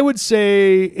mean, I would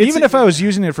say... Even if I was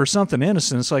using it for something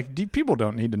innocent, it's like, people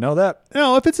don't need to know that.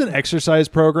 No, if it's an exercise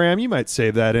program, you might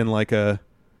save that in like a,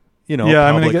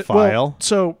 public file. Well,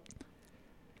 so,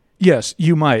 yes,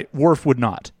 you might. Worf would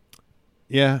not.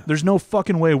 Yeah. There's no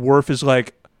fucking way Worf is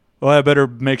like, well, I better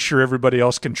make sure everybody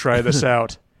else can try this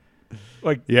out.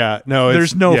 Like, yeah, no,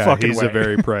 there's no fucking he's way. a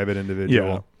very private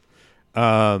individual.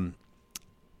 Because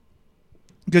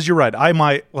you're right. I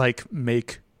might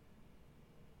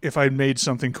if I made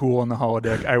something cool on the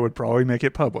holodeck, I would probably make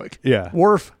it public. Yeah.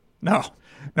 Worf, no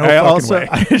way.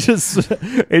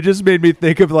 It just made me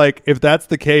think of like, if that's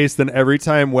the case, then every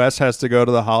time Wes has to go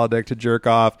to the holodeck to jerk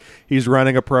off, he's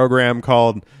running a program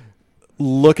called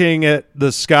Looking at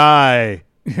the Sky.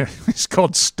 Yeah, it's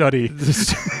called Study.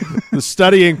 The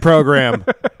studying program.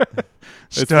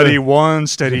 Study 1,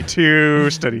 Study 2,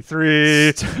 Study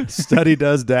 3. Study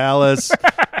does Dallas.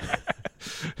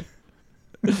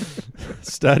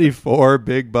 Study 4,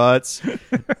 big butts.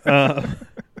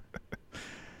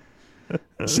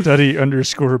 Study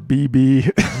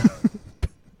 _BB.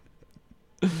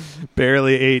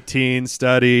 Barely 18,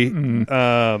 study.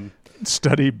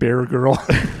 Study Bear Girl.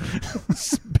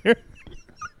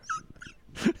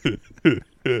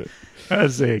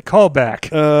 As a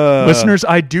callback. Listeners,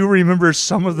 I do remember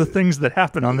some of the things that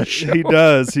happen on this show. He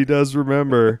does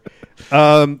remember.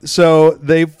 So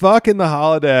they fuck in the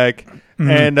holodeck,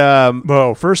 and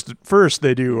well, first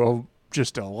they do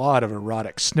just a lot of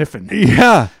erotic sniffing.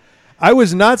 Yeah. I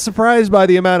was not surprised by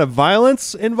the amount of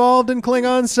violence involved in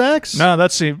Klingon sex. No,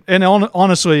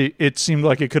 honestly, it seemed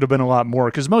like it could have been a lot more,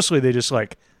 because mostly they just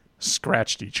like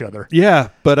scratched each other. Yeah,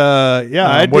 but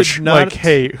I did not. Like,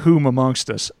 hey, whom amongst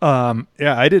us?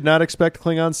 I did not expect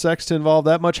Klingon sex to involve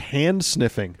that much hand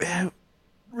sniffing.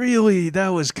 Really, that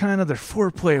was kind of their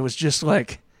foreplay. It was just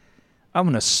like, I'm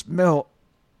gonna smell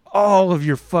all of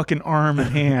your fucking arm and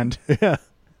hand. Yeah.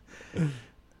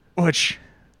 Which,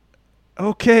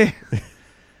 okay,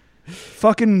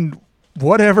 fucking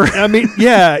whatever. I mean,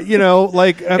 yeah,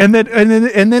 like, and then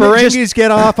Ferengis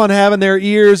get off on having their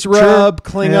ears rubbed.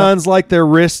 Sure. Klingons like their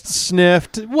wrists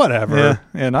sniffed. Whatever. Yeah.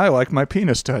 And I like my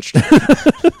penis touched.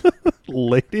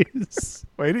 Ladies.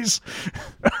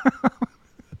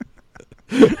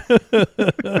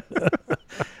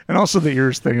 And also the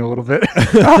ears thing a little bit.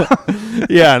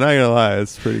 Yeah, not gonna lie,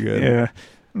 it's pretty good. Yeah,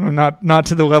 not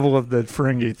to the level of the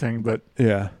Ferengi thing, but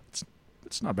yeah,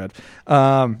 it's not bad.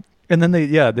 And then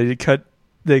they cut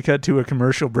to a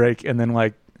commercial break, and then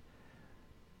like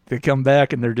they come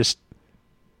back and they're just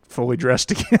fully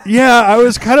dressed again. Yeah, I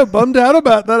was kind of bummed out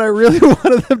about that. I really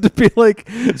wanted them to be like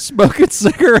smoking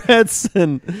cigarettes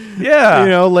and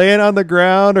laying on the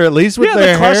ground, or at least with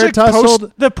their hair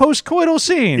tousled. The post-coital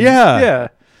scene. Yeah.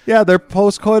 Their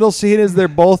post-coital scene is they're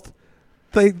both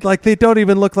they don't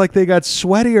even look like they got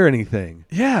sweaty or anything.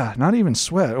 Yeah, not even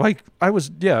sweat. Like I was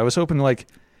hoping like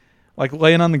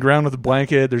laying on the ground with a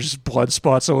blanket. There's just blood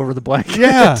spots all over the blanket.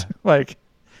 Yeah, like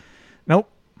nope.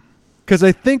 Because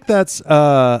I think that's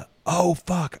oh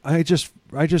fuck, I just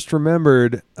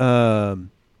remembered.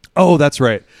 Oh, that's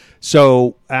right.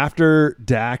 So after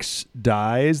Dax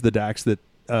dies, the Dax that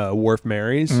Worf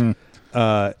marries.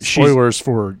 Spoilers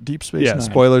for Deep Space Nine.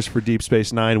 Spoilers for Deep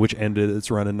Space Nine, which ended its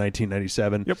run in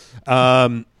 1997. Yep.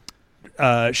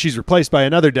 she's replaced by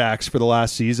another Dax for the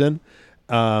last season,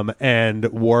 and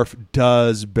Worf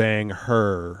does bang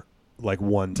her like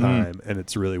one time, and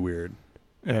it's really weird.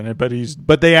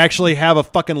 But they actually have a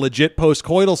fucking legit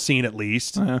post-coital scene at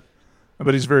least.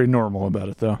 But he's very normal about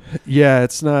it, though. Yeah,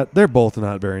 it's not. They're both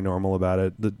not very normal about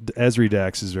it. The Ezri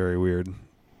Dax is very weird.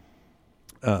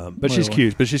 But she's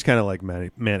cute. But she's kind of like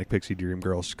manic pixie dream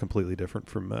girl. She's completely different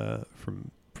from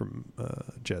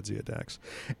Jadzia Dax.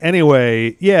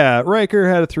 Anyway, yeah, Riker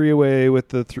had a three-way with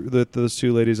those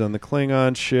two ladies on the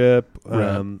Klingon ship,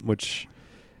 which.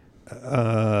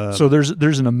 So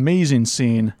there's an amazing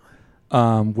scene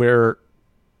where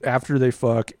after they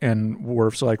fuck and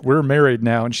Worf's like, "We're married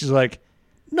now," and she's like,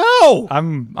 "No,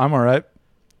 I'm all right.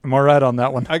 I'm all right on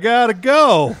that one. I gotta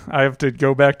go. I have to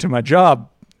go back to my job.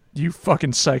 You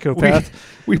fucking psychopath."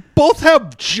 We both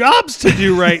have jobs to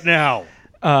do right now.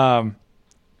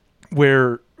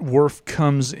 Where Worf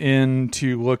comes in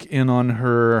to look in on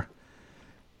her,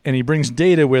 and he brings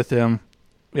Data with him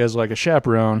as like a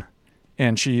chaperone,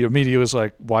 and she immediately was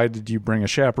like, "Why did you bring a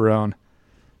chaperone?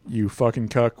 You fucking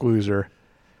cuck loser."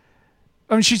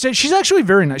 I mean, she's actually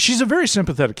very nice. She's a very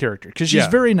sympathetic character because she's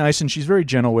very nice and she's very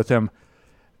gentle with him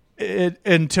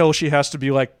until she has to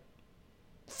be like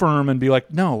firm and be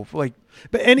like, "No, like."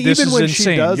 And even when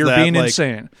insane. she does You're that, being like,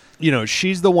 insane. You know,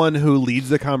 she's the one who leads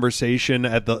the conversation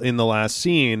in the last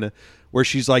scene where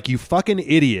she's like, "You fucking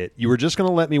idiot! You were just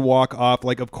gonna let me walk off.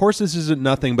 Like, of course this isn't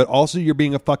nothing, but also you're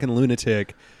being a fucking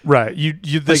lunatic." Right. You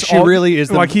this like she really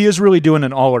is like he is really doing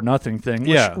an all or nothing thing.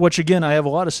 Which, which again I have a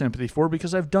lot of sympathy for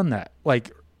because I've done that.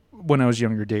 Like when I was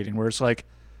younger dating, where it's like,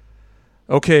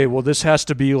 okay, well this has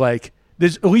to be like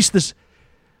this. At least this,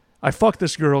 I fucked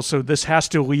this girl, so this has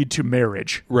to lead to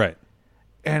marriage. Right.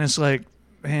 And it's like,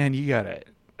 man, you gotta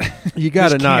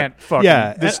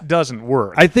this doesn't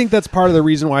work. I think that's part of the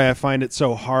reason why I find it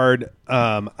so hard.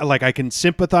 Like I can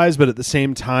sympathize, but at the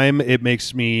same time, it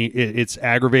makes me it's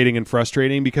aggravating and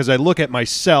frustrating because I look at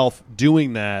myself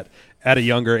doing that at a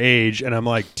younger age, and I'm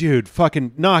like, dude,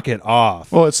 fucking knock it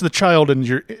off. Well, it's the child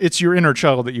and it's your inner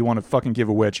child that you want to fucking give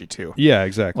a wedgie to. Yeah,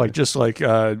 exactly. Like just like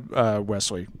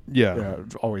Wesley. Yeah,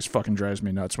 always fucking drives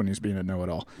me nuts when he's being a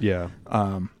know-it-all. Yeah.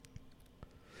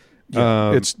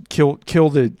 It's kill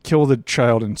the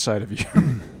child inside of you.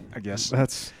 I guess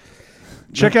that's.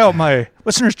 Check out my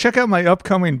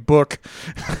upcoming book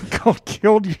called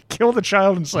 "Kill the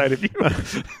Child Inside of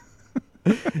You."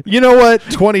 You know what?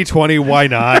 2020. Why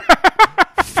not?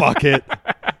 Fuck it.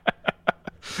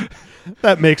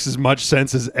 That makes as much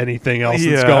sense as anything else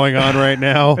that's going on right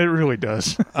now. It really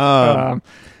does.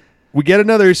 We get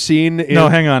another scene. No,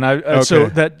 hang on. Okay. So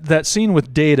that scene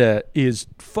with Data is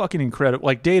fucking incredible.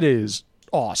 Like Data is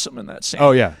awesome in that scene.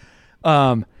 Oh yeah.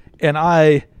 And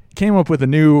I came up with a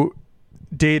new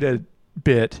Data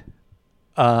bit,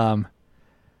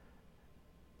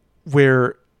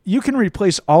 where you can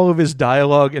replace all of his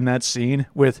dialogue in that scene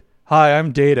with "Hi,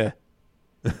 I'm Data,"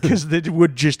 because it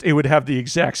would have the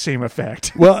exact same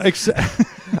effect. Well,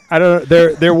 I don't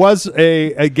know. There was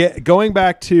going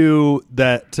back to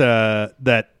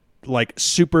that like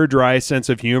super dry sense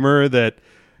of humor that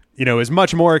is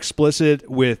much more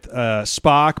explicit with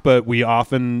Spock, but we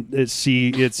often see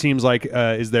it seems like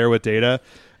is there with Data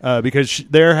because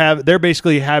they're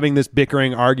basically having this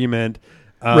bickering argument.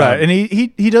 Right, and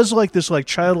he does like this like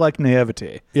childlike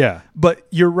naivete. Yeah, but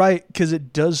you're right because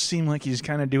it does seem like he's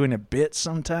kind of doing a bit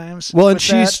sometimes. Well, and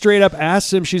she straight up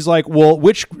asks him, she's like, "Well,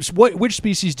 which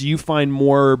species do you find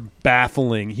more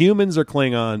baffling, humans or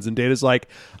Klingons?" And Data's like,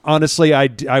 "Honestly,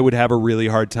 I would have a really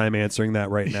hard time answering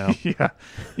that right now."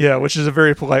 yeah, which is a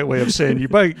very polite way of saying you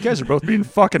guys are both being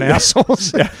fucking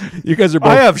assholes. Yeah, you guys are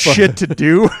both. I have shit to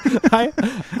do. I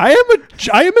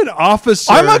am an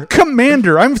officer. I'm a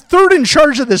commander. I'm third in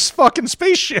charge of this fucking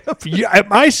spaceship.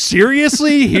 Am I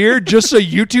seriously here just so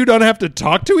you two don't have to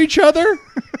talk to each other?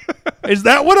 Is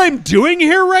that what I'm doing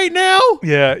here right now?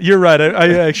 Yeah, you're right.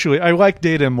 I like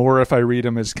Data more if I read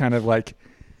him as kind of like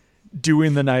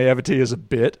doing the naivety as a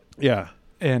bit. Yeah.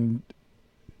 And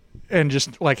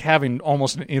just like having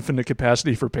almost an infinite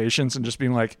capacity for patience and just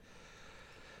being like,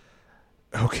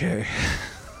 okay.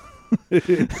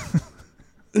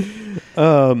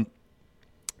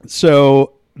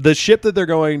 So the ship that they're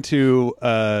going to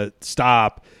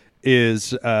stop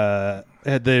is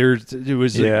It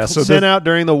was so sent out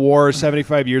during the war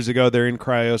 75 years ago. They're in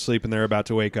cryo sleep and they're about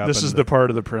to wake up. This is the part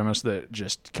of the premise that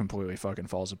just completely fucking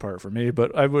falls apart for me.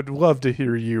 But I would love to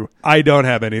hear you. I don't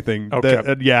have anything. Okay.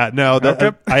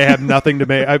 I have nothing to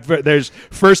make. There's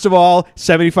first of all,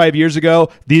 75 years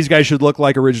ago, these guys should look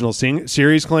like original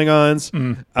series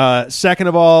Klingons. Second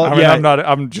of all,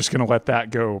 I'm just gonna let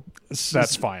that go.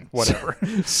 That's fine. Whatever.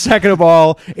 Second of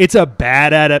all, it's a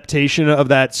bad adaptation of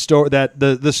that story. That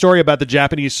the story about the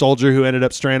Japanese soldier who ended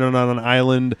up stranded on an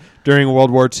island during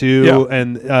World War II,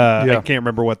 and I can't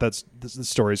remember what the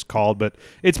story's called, but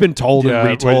it's been told and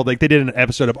retold. Like they did an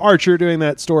episode of Archer doing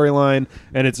that storyline,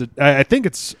 and I think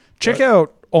it's check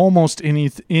out almost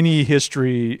any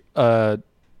history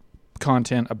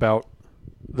content about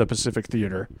the Pacific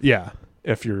Theater. Yeah,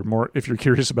 if you're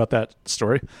curious about that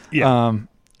story. Yeah.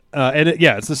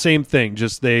 It's the same thing.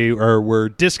 Just they were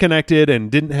disconnected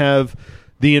and didn't have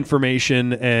the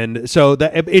information, and so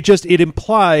that it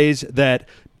implies that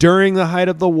during the height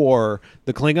of the war,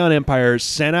 the Klingon Empire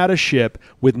sent out a ship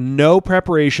with no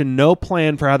preparation, no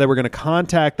plan for how they were going to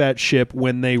contact that ship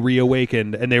when they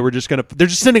reawakened, and they're just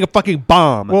sending a fucking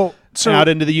bomb out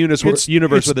into the universe with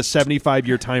a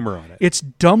 75-year timer on it. It's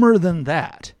dumber than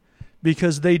that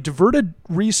because they diverted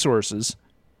resources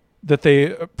that they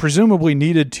presumably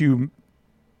needed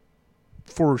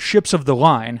for ships of the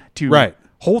line to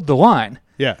hold the line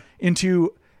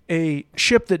into a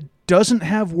ship that doesn't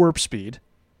have warp speed,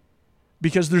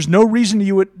 because there's no reason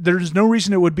it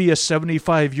would be a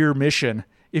 75-year mission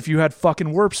if you had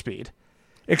fucking warp speed,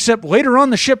 except later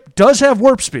on the ship does have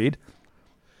warp speed.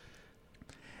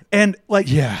 And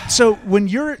so when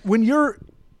you're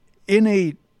in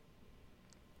a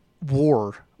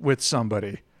war with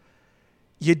somebody,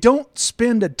 you don't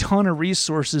spend a ton of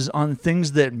resources on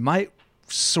things that might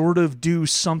sort of do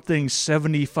something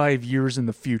 75 years in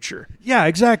the future. Yeah,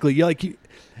 exactly.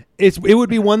 It would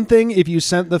be one thing if you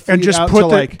sent the fleet and just out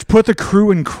put the crew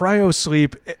in cryo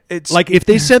sleep. It's like if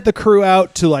they sent the crew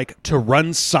out to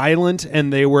run silent,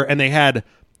 and they had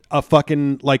a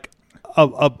fucking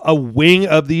a wing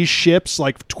of these ships,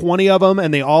 like 20 of them,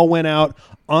 and they all went out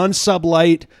on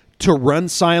sublight to run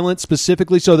silent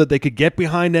specifically so that they could get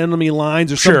behind enemy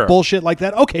lines or some bullshit like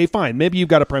that. Okay, fine. Maybe you've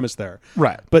got a premise there.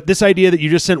 Right. But this idea that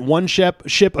you just sent one ship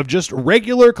of just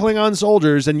regular Klingon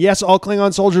soldiers, and yes, all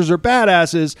Klingon soldiers are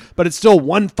badasses, but it's still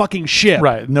one fucking ship.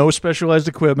 Right. No specialized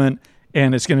equipment,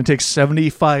 and it's going to take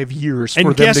 75 years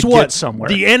for them to get somewhere.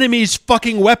 The enemy's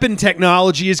fucking weapon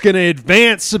technology is going to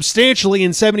advance substantially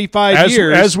in 75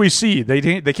 years. As we see,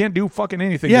 they can't do fucking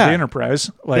anything to the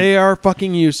Enterprise. They are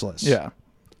fucking useless. Yeah.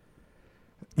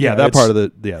 Yeah, that part of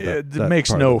the it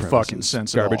makes no fucking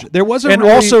sense garbage. at all. There wasn't, and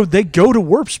also they go to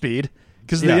warp speed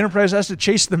because the Enterprise has to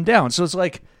chase them down. So it's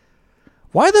like,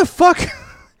 why the fuck?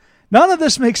 None of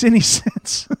this makes any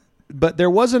sense. But there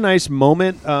was a nice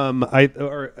moment,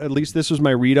 or at least this was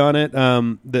my read on it,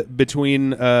 that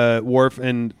between Worf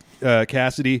and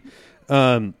Cassidy,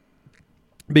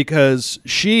 because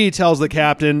she tells the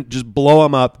captain, just blow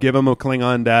him up, give him a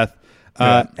Klingon death.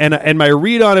 And my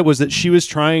read on it was that she was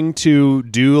trying to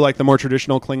do like the more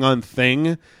traditional Klingon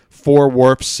thing for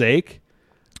Worf's sake.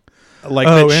 Like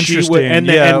interesting.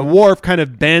 And Worf kind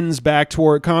of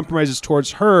compromises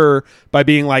towards her by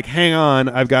being like, hang on,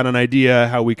 I've got an idea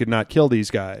how we could not kill these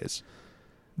guys.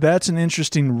 That's an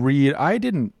interesting read. I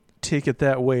didn't take it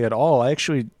that way at all. I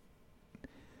think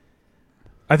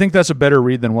that's a better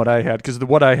read than what I had, because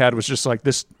what I had was just like,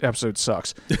 this episode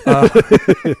sucks.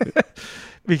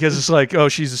 Because it's like, oh,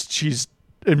 she's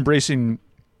embracing.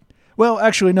 Well,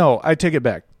 actually, no, I take it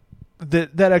back.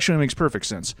 That actually makes perfect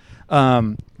sense.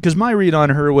 Because my read on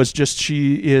her was just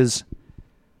she is.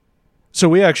 So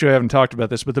we actually haven't talked about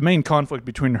this, but the main conflict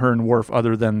between her and Worf,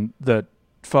 other than the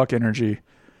fuck energy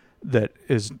that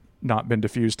is not been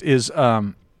diffused, is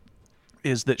that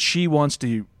she wants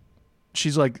to.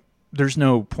 She's like, there's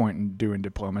no point in doing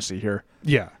diplomacy here.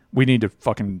 Yeah, we need to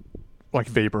fucking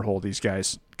vapor hold these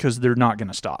guys because they're not going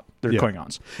to stop. They're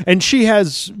Klingons, and she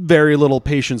has very little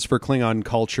patience for Klingon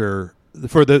culture,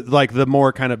 for the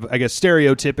more kind of, I guess,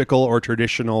 stereotypical or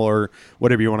traditional or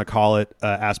whatever you want to call it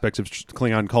aspects of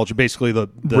Klingon culture. Basically, the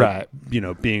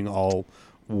being all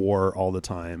war all the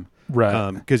time.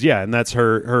 Right. Because and that's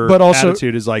her but also,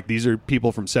 attitude is like, these are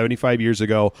people from 75 years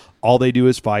ago. All they do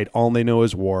is fight. All they know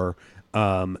is war.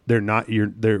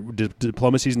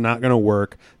 Diplomacy's not going to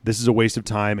work. This is a waste of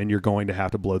time, and you're going to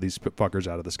have to blow these fuckers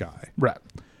out of the sky. Right.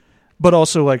 But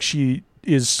also, like, she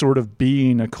is sort of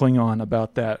being a Klingon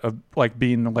about that, of like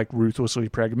being like ruthlessly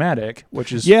pragmatic,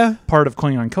 which is part of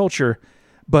Klingon culture.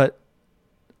 But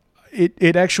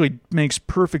it actually makes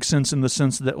perfect sense in the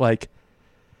sense that, like,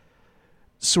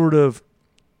 sort of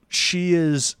she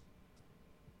has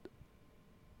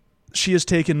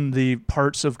taken the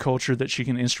parts of culture that she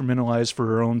can instrumentalize for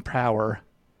her own power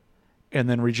and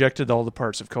then rejected all the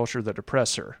parts of culture that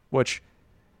oppress her, which,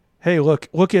 hey,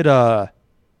 look at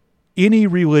any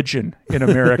religion in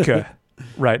America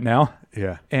right now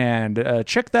Yeah. and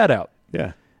check that out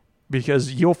Yeah.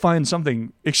 because you'll find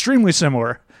something extremely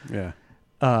similar. Yeah.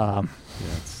 Um,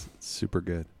 Yeah. It's super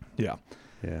good. yeah.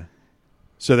 Yeah.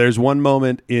 So there's one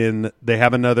moment they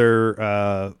have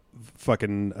another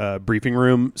fucking briefing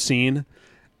room scene,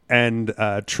 and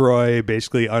Troy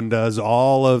basically undoes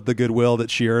all of the goodwill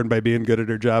that she earned by being good at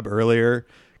her job earlier,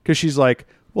 because she's like,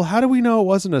 well, how do we know it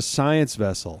wasn't a science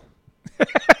vessel?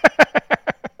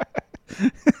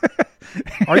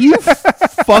 Are you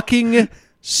fucking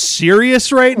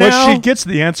serious right now? Well, she gets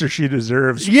the answer she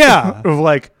deserves. Yeah. Of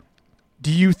like,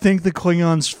 do you think the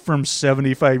Klingons from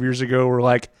 75 years ago were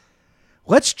like,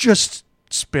 let's just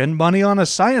spend money on a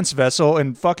science vessel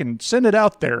and fucking send it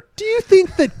out there? Do you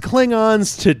think that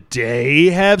Klingons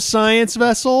today have science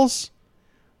vessels?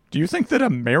 Do you think that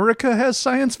America has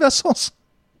science vessels?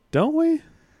 Don't we?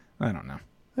 I don't know.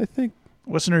 I think.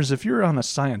 Listeners, if you're on a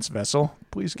science vessel,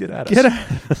 please get at us. Get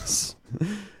at us.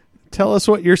 Tell us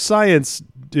what your science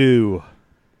do.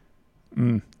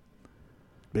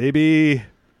 Baby.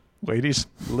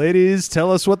 Ladies,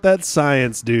 tell us what that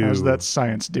science do. how's that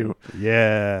science do?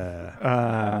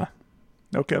 Yeah.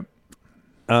 Okay.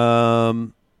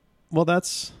 Well,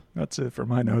 that's it for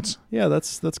my notes.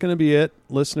 that's going to be it,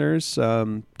 listeners.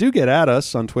 Do get at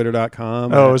us on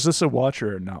twitter.com. Oh, is this a watch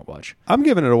or a not watch? I'm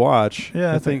giving it a watch.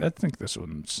 Yeah, I think this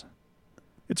one's...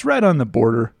 It's right on the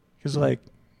border. Because, like,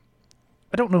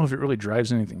 I don't know if it really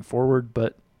drives anything forward,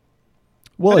 but...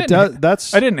 Well, it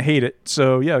does. I didn't hate it,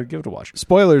 so yeah, give it a watch.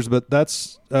 Spoilers, but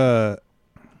that's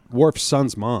Worf's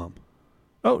son's mom.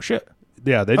 Oh, shit.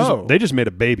 Yeah, they just made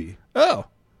a baby. Oh,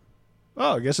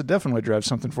 I guess it definitely drives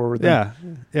something forward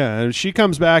then. Yeah, and she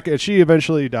comes back, and she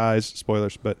eventually dies.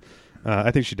 Spoilers, but I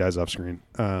think she dies off screen.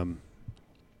 Yeah, I mean,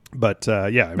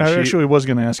 I actually was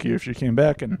going to ask you if she came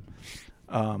back, and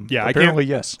apparently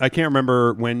yes. I can't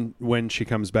remember when she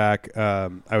comes back. I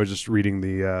was just reading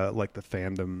the the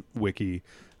fandom wiki,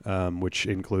 which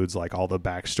includes like all the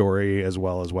backstory as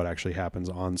well as what actually happens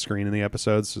on screen in the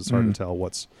episodes. So it's hard to tell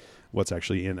what's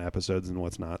actually in episodes and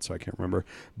what's not. So I can't remember.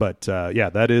 But yeah,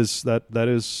 that is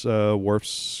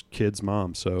Worf's kid's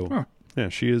mom. So yeah,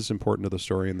 she is important to the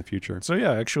story in the future. So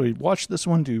yeah, actually watch this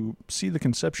one to see the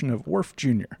conception of Worf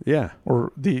Jr. Yeah,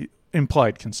 or the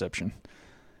implied conception.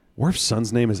 Worf's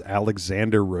son's name is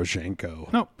Alexander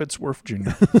Rozhenko. Nope, it's Worf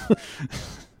Jr.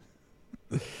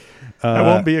 I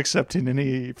won't be accepting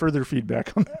any further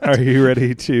feedback on that. Are you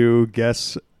ready to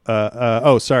guess?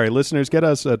 Listeners, get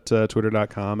us at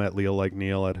twitter.com, at Leo Like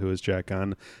Neil, at Who Is Jack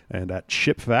Gunn, and at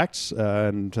ShipFacts,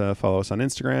 and follow us on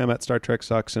Instagram at Star Trek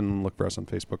Sucks, and look for us on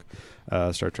Facebook,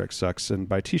 Star Trek Sucks, and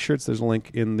buy t-shirts. There's a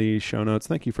link in the show notes.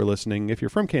 Thank you for listening. If you're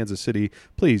from Kansas City,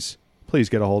 please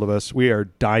get a hold of us. We are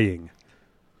dying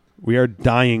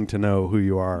to know who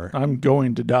you are. I'm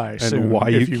going to die soon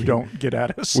why if you don't get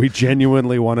at us. We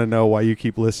genuinely want to know why you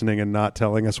keep listening and not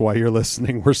telling us why you're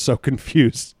listening. We're so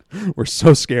confused. We're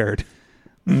so scared.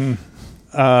 Yeah,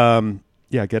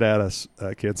 get at us,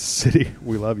 Kansas City.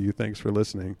 We love you. Thanks for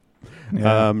listening.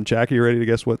 Yeah. Jack, are you ready to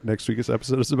guess what next week's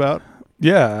episode is about?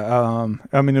 Yeah.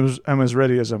 I'm as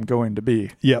ready as I'm going to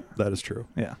be. Yep, that is true.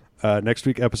 Yeah. Next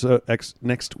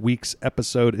week's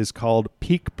episode is called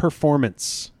Peak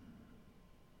Performance.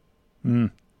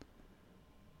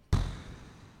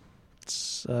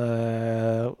 It's,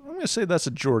 I'm going to say that's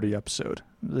a Geordi episode,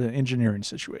 the engineering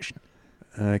situation.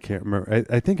 I can't remember.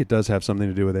 I think it does have something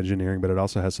to do with engineering, but it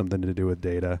also has something to do with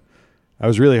data. I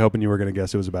was really hoping you were going to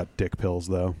guess it was about dick pills,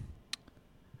 though.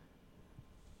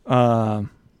 Yeah,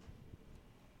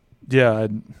 I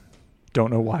don't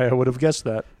know why I would have guessed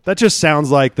that. That just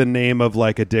sounds like the name of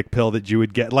like a dick pill that you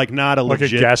would get, like not a Like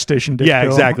legit a gas station dick pill? Yeah,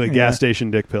 exactly. Gas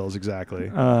station dick pills, exactly.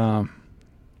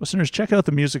 Listeners, check out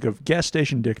the music of Gas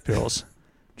Station Dick Pills,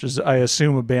 which is, I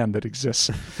assume, a band that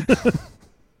exists.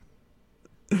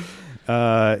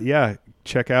 Yeah,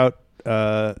 check out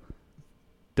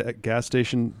Gas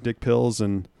Station Dick Pills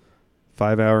and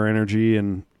 5 Hour Energy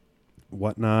and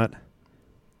whatnot.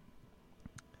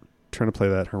 Trying to play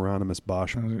that Hieronymus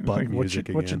Bosch butt music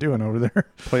again. What you doing over there?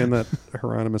 Playing that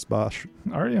Hieronymus Bosch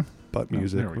Are you? butt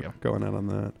music. There we go. Going out on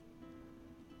that.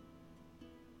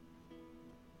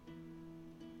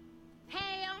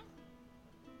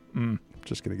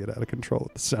 Just going to get out of control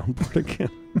with the soundboard again.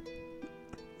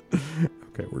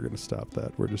 Okay, we're going to stop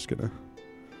that. We're just going to...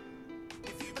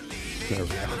 There we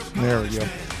go. There we go.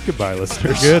 Goodbye,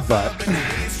 listeners. Goodbye.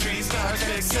 Star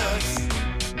Trek sucks.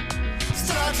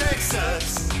 Star Trek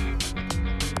sucks.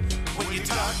 When you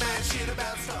talk mad shit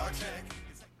about Star Trek.